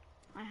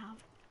 I have.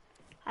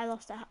 I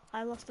lost a You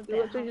bit of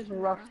literally health. just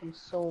rushed him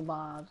so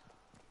bad.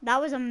 That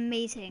was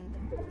amazing.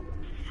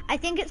 I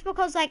think it's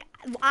because like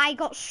I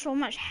got so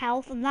much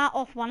health on that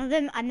off one of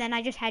them and then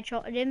I just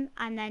headshotted him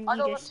and then I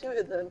you got just 2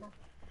 of them.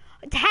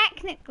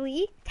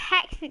 technically,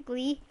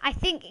 I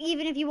think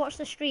even if you watch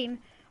the stream,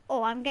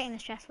 oh, I'm getting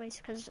this chest place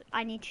because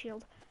I need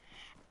shield.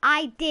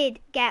 I did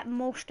get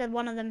most of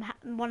one of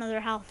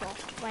their health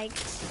off. Like,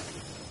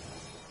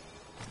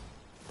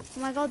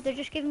 oh my god, they're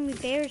just giving me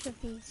bears of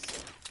these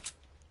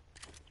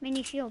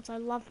mini shields. I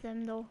love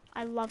them though.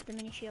 I love the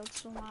mini shields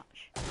so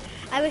much.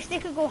 I wish they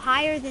could go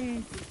higher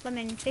than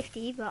lemon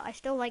 50, but I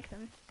still like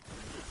them.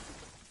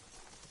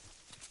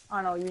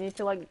 I know, you need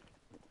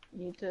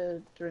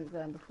to drink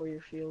them before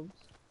your shields.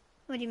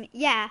 What do you mean?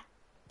 Yeah.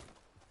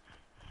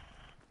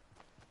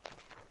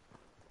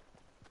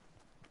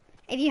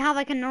 If you have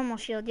like a normal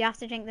shield, you have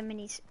to drink the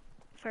minis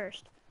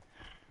first.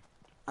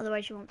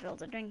 Otherwise you won't be able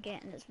to drink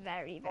it and it's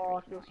very, very Oh,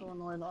 I feel so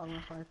annoying. annoyed not having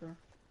a sniper.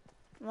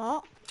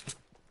 What?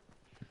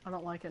 I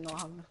don't like it not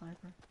having a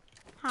sniper.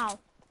 How?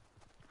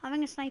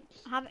 Having a sniper,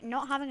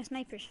 not having a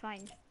sniper is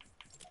fine.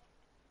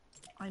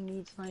 I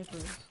need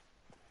snipers.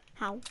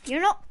 How?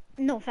 You're not,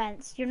 no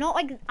offense, you're not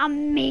like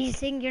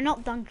amazing, you're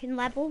not Duncan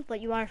level, but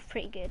you are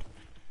pretty good.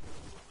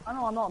 I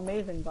know I'm not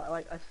amazing, but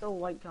like I still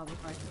like to have a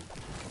sniper.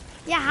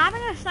 Yeah,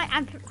 having a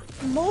sniper,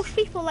 most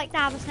people like to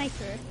have a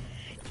sniper.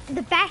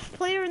 The best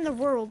player in the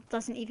world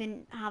doesn't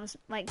even have,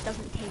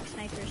 doesn't take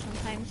snipers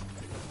sometimes.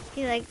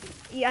 He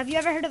have you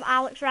ever heard of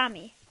Alex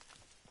Ramy?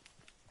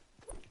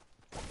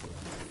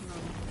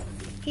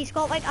 He's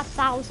got like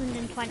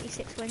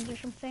 1,026 wins or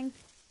something.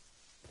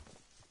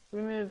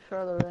 We move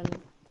further in.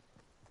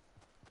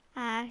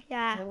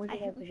 Yeah, Then we I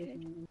can think get we to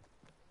should. this.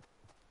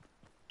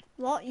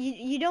 What?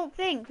 You don't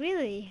think,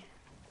 really?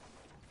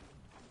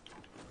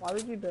 Why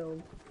would you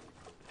build?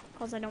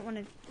 Because I don't want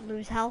to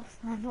lose health.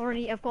 I've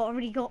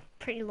already got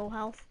pretty low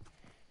health,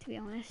 to be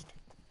honest.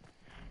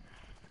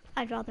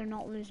 I'd rather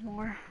not lose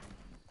more.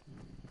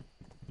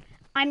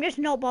 I'm just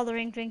not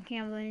bothering drinking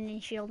a mini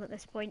shield at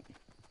this point.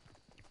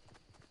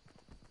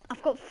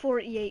 I've got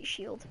 48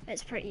 shield.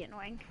 It's pretty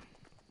annoying.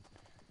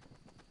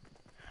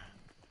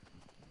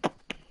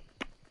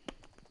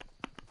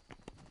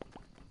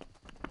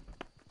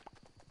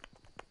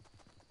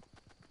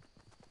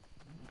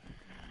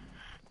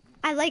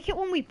 I like it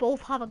when we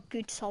both have a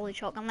good solid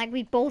shotgun. Like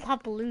we both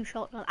have blue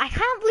shotgun. I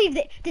can't believe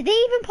that. Did they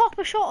even pop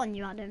a shot on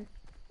you, Adam?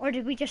 Or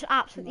did we just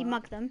absolutely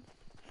mug them?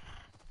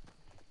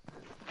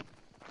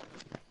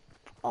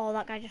 Oh,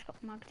 that guy just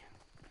got mugged.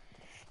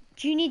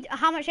 Do you need,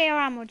 how much AR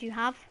ammo do you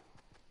have?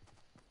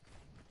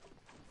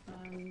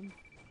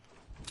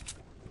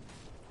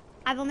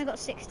 I've only got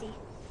 60.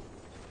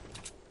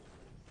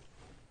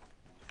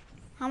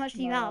 How much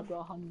do you have? I've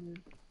got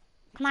 100.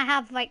 Can I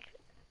have like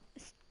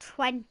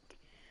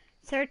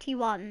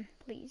 31,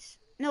 please?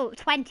 No,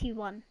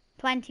 21.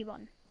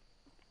 21.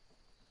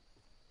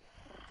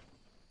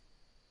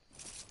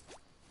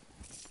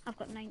 I've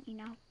got 90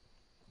 now.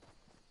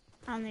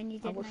 And then you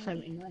did I've got 90.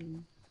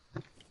 79.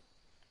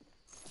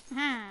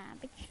 Ah,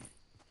 bitch.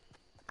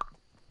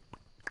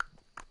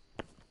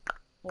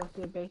 What's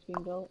the base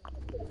being built?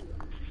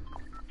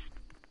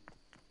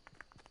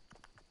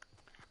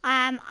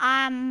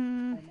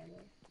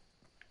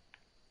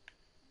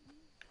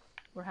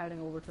 We're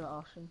heading over to the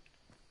ocean.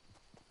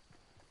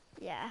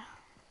 Yeah.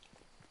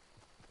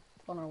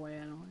 On our way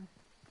anyway.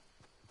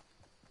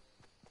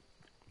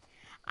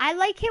 I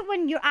like it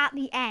when you're at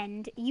the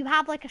end, you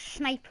have like a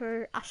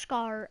sniper, a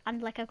scar,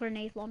 and like a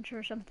grenade launcher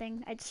or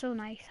something. It's so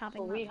nice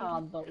having So that. we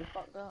had, but we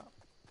fucked up.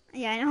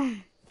 Yeah, I know.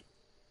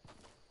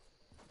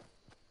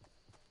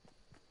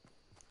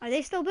 Are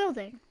they still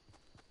building?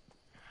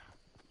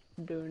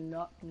 Do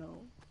not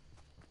know.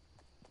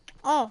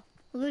 Oh,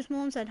 Lewis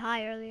Mullen said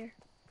hi earlier.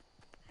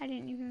 I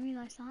didn't even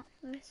realize that,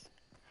 Lewis.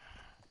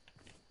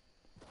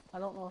 I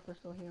don't know if they're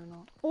still here or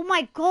not. Oh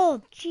my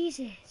god,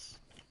 Jesus.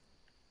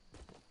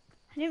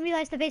 I didn't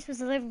realize the base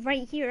was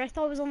right here. I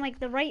thought it was on like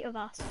the right of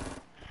us.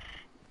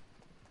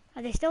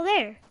 Are they still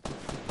there?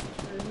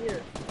 They're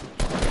here.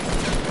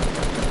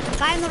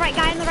 Guy on the right,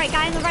 guy on the right,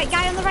 guy on the right,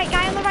 guy on the right,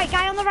 guy on the right,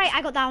 guy on the right.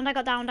 I got downed, I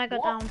got downed, I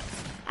got downed.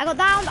 I got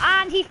downed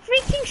and he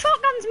freaking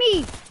shotguns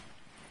me.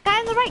 Guy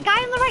on the right,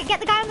 guy on the right. Get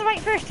the guy on the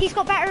right first. He's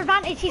got better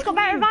advantage. He's got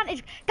better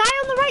advantage. Guy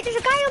on the right. There's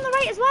a guy on the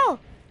right as well.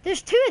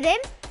 There's two of them.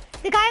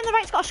 The guy on the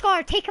right's got a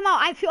scar. Take him out.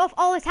 I put off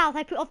all his health.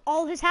 I put off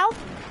all his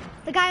health.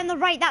 The guy on the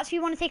right, that's who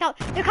you want to take out.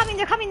 They're coming,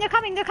 they're coming, they're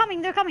coming, they're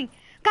coming, they're coming.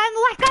 Guy on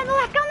the left, guy on the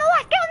left, guy on the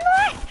left, get on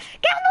the left!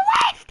 Get on the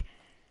left!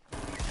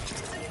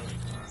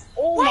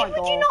 Oh Why my would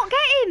God. you not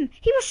get him?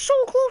 He was so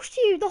close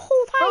to you the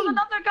whole There's time.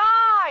 another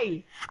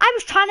guy! I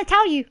was trying to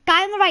tell you,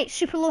 guy on the right,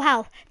 super low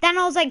health. Then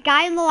I was like,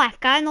 guy on the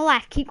left, guy on the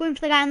left. Keep going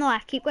for the guy on the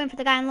left, keep going for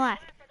the guy on the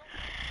left.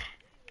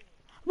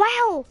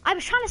 Well, I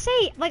was trying to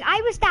say, like,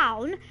 I was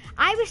down,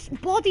 I was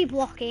body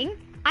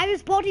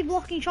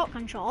blocking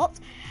shotgun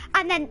shots,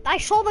 and then I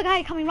saw the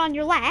guy coming around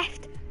your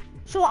left,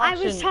 so I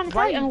was trying to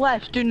tell right you. and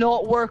left do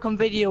not work on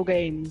video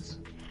games.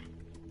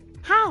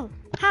 How?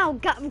 How?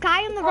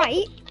 Guy on the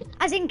right?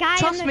 As in guy on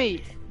Trust the...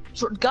 me.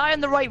 Guy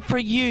on the right for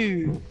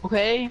you,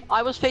 okay?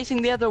 I was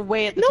facing the other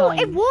way at the No, time.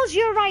 it was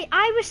your right.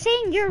 I was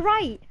saying you're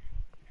right.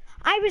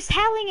 I was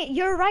telling it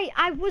you're right.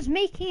 I was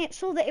making it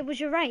so that it was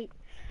your right.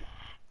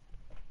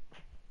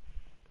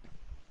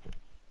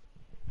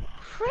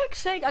 Frick's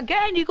sake,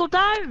 again, you go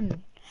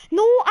down.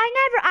 No,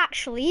 I never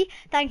actually.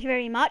 Thank you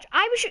very much.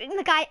 I was shooting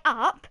the guy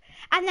up,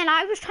 and then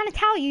I was trying to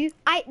tell you,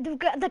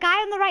 the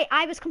guy on the right,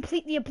 I was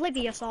completely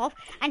oblivious of,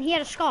 and he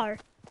had a scar.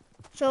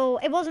 So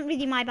it wasn't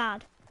really my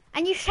bad.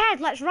 And you said,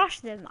 let's rush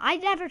them. I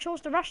never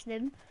chose to rush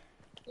them.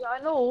 Yeah, I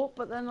know,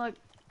 but then like...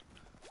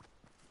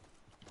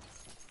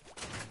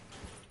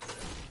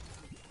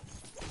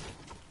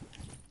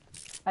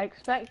 I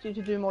expect you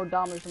to do more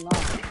damage than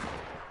that.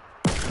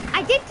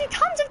 I did do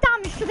tons of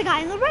damage to the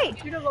guy on the right.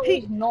 You should have at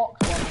least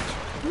knocked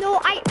one. No,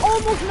 I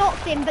almost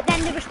knocked him, but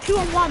then there was 2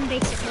 on 1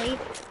 basically,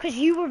 because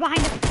you were behind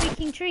a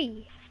freaking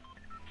tree.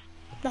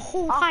 The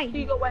whole time. After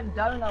you went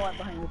down, I went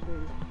behind the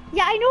tree.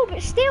 Yeah, I know,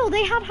 but still,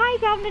 they had high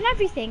ground and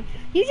everything.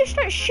 You just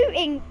start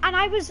shooting, and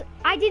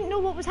I didn't know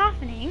what was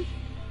happening.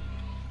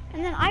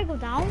 And then I go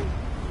down.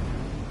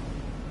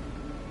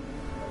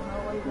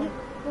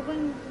 We're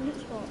going loot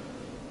spot.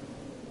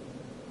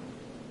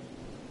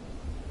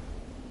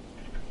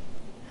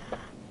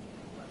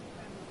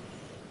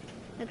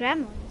 The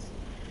Gremlins.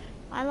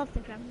 I love the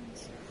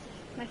Gremlins.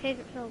 My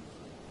favorite film.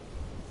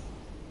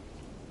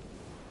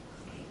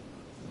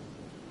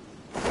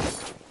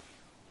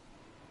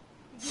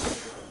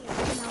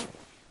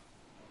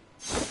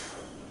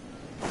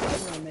 No,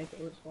 I'm gonna make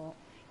it look spot.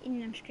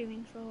 even I'm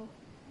streaming, so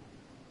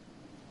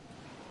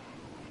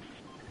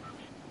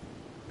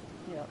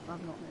Yeah,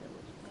 I've not made it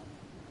look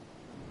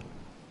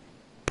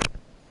spot.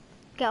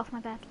 get off my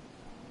bed.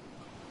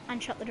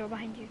 And shut the door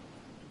behind you.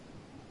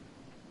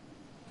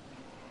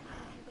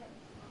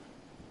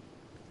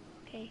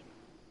 Okay.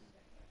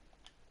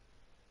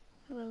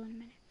 I will in a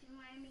minute.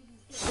 Why?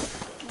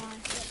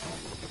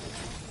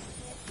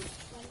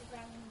 When the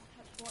gremlins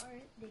touch water,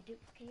 they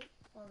duplicate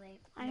or they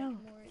I know.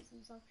 make more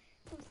themselves.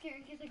 So I'm scared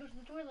in case I go to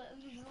the toilet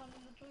and there's one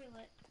in the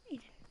toilet.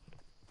 Eden,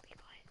 be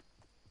quiet.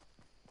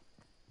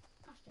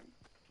 Ashton,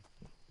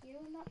 you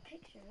know that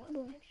picture? What's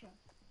No. the picture?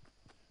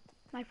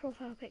 My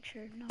profile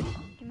picture, no, do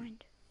you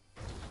mind?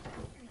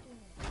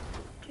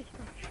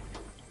 Toothbrush.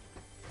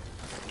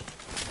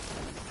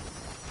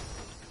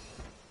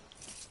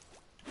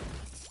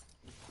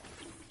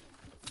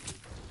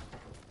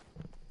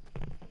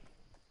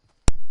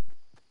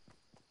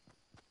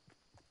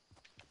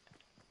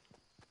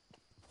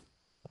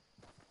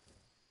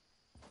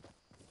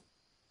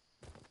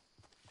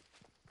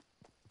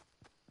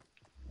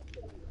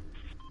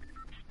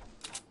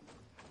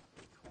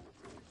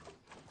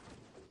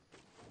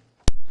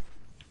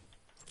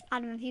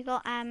 Adam, have you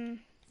got,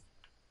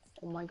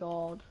 Oh my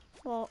god,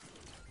 what?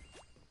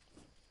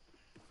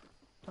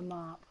 the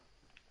map.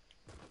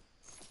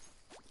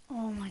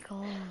 Oh my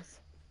god.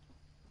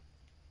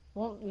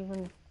 Won't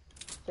even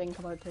think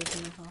about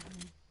taking this off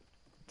me.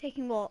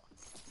 Taking what?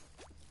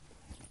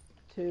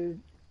 To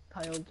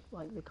tiled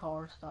like the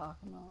car stack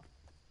and that.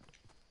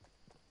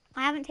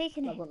 I haven't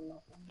taken I've it. got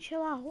nothing.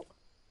 Chill out.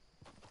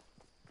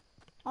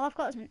 All I've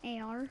got is an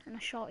AR and a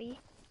shotty.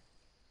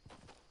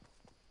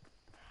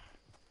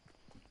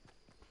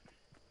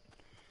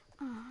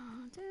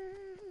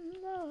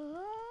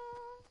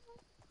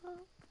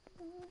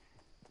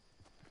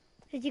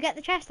 Did you get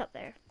the chest up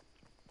there?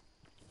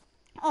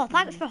 Oh,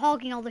 thanks for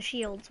hogging all the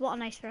shields. What a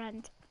nice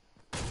friend.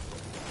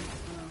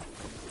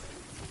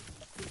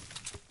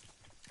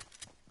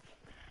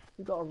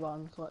 We gotta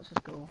run, so let's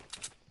just go.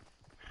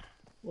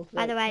 We'll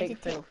By the way, I take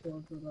did take- fatal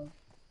fields with us.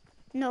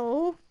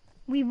 No,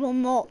 we will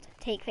not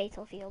take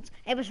fatal fields.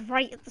 It was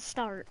right at the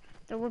start.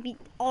 There will be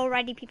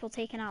already people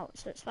taken out,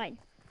 so it's fine.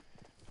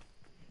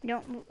 We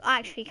don't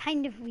actually,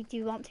 kind of, we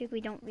do want to.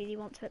 We don't really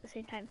want to at the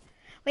same time.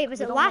 Wait, was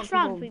We it don't last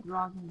want round? people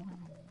dragging behind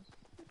us.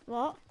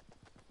 What?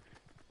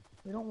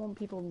 We don't want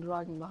people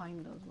dragging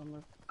behind us when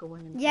we're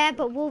going into Yeah, the-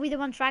 but we'll be the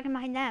ones dragging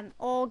behind them.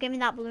 Oh, give me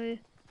that blue.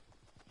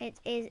 It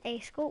is a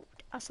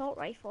scoped assault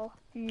rifle.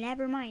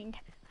 Never mind.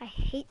 I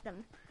hate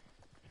them.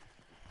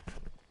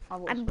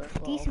 I'm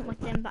decent with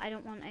them, but I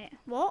don't want it.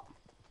 What?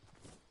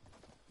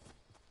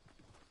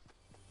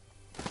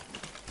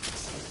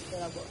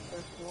 Yeah, I've got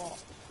first wall.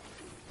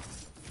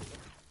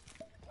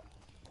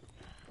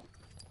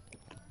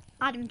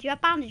 Adam, do you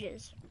have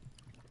bandages?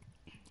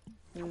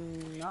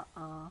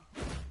 Nuh-uh.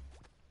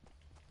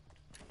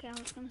 Okay, I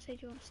was gonna say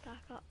do you want to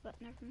stack up, but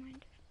never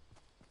mind.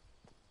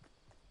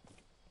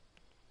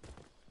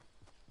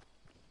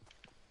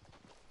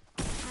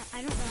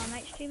 I don't know, I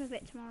might stream a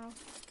bit tomorrow.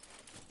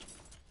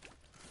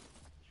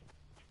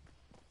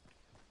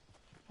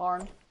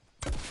 Barn.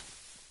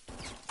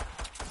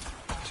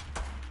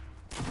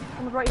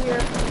 Someone's right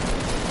here.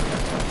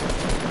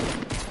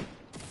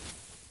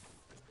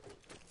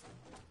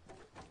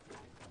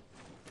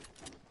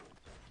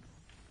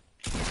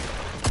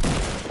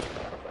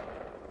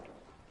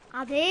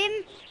 Adam!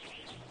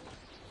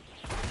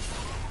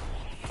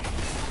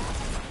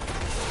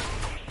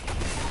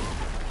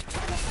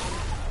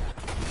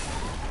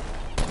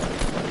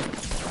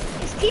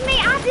 His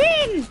teammate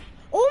Adam!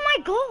 Oh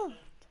my god!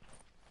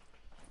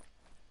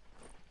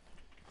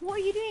 What are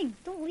you doing?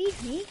 Don't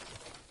leave me.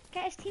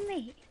 Get his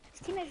teammate. His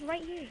teammate's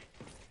right here.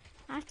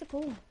 I have to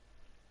go.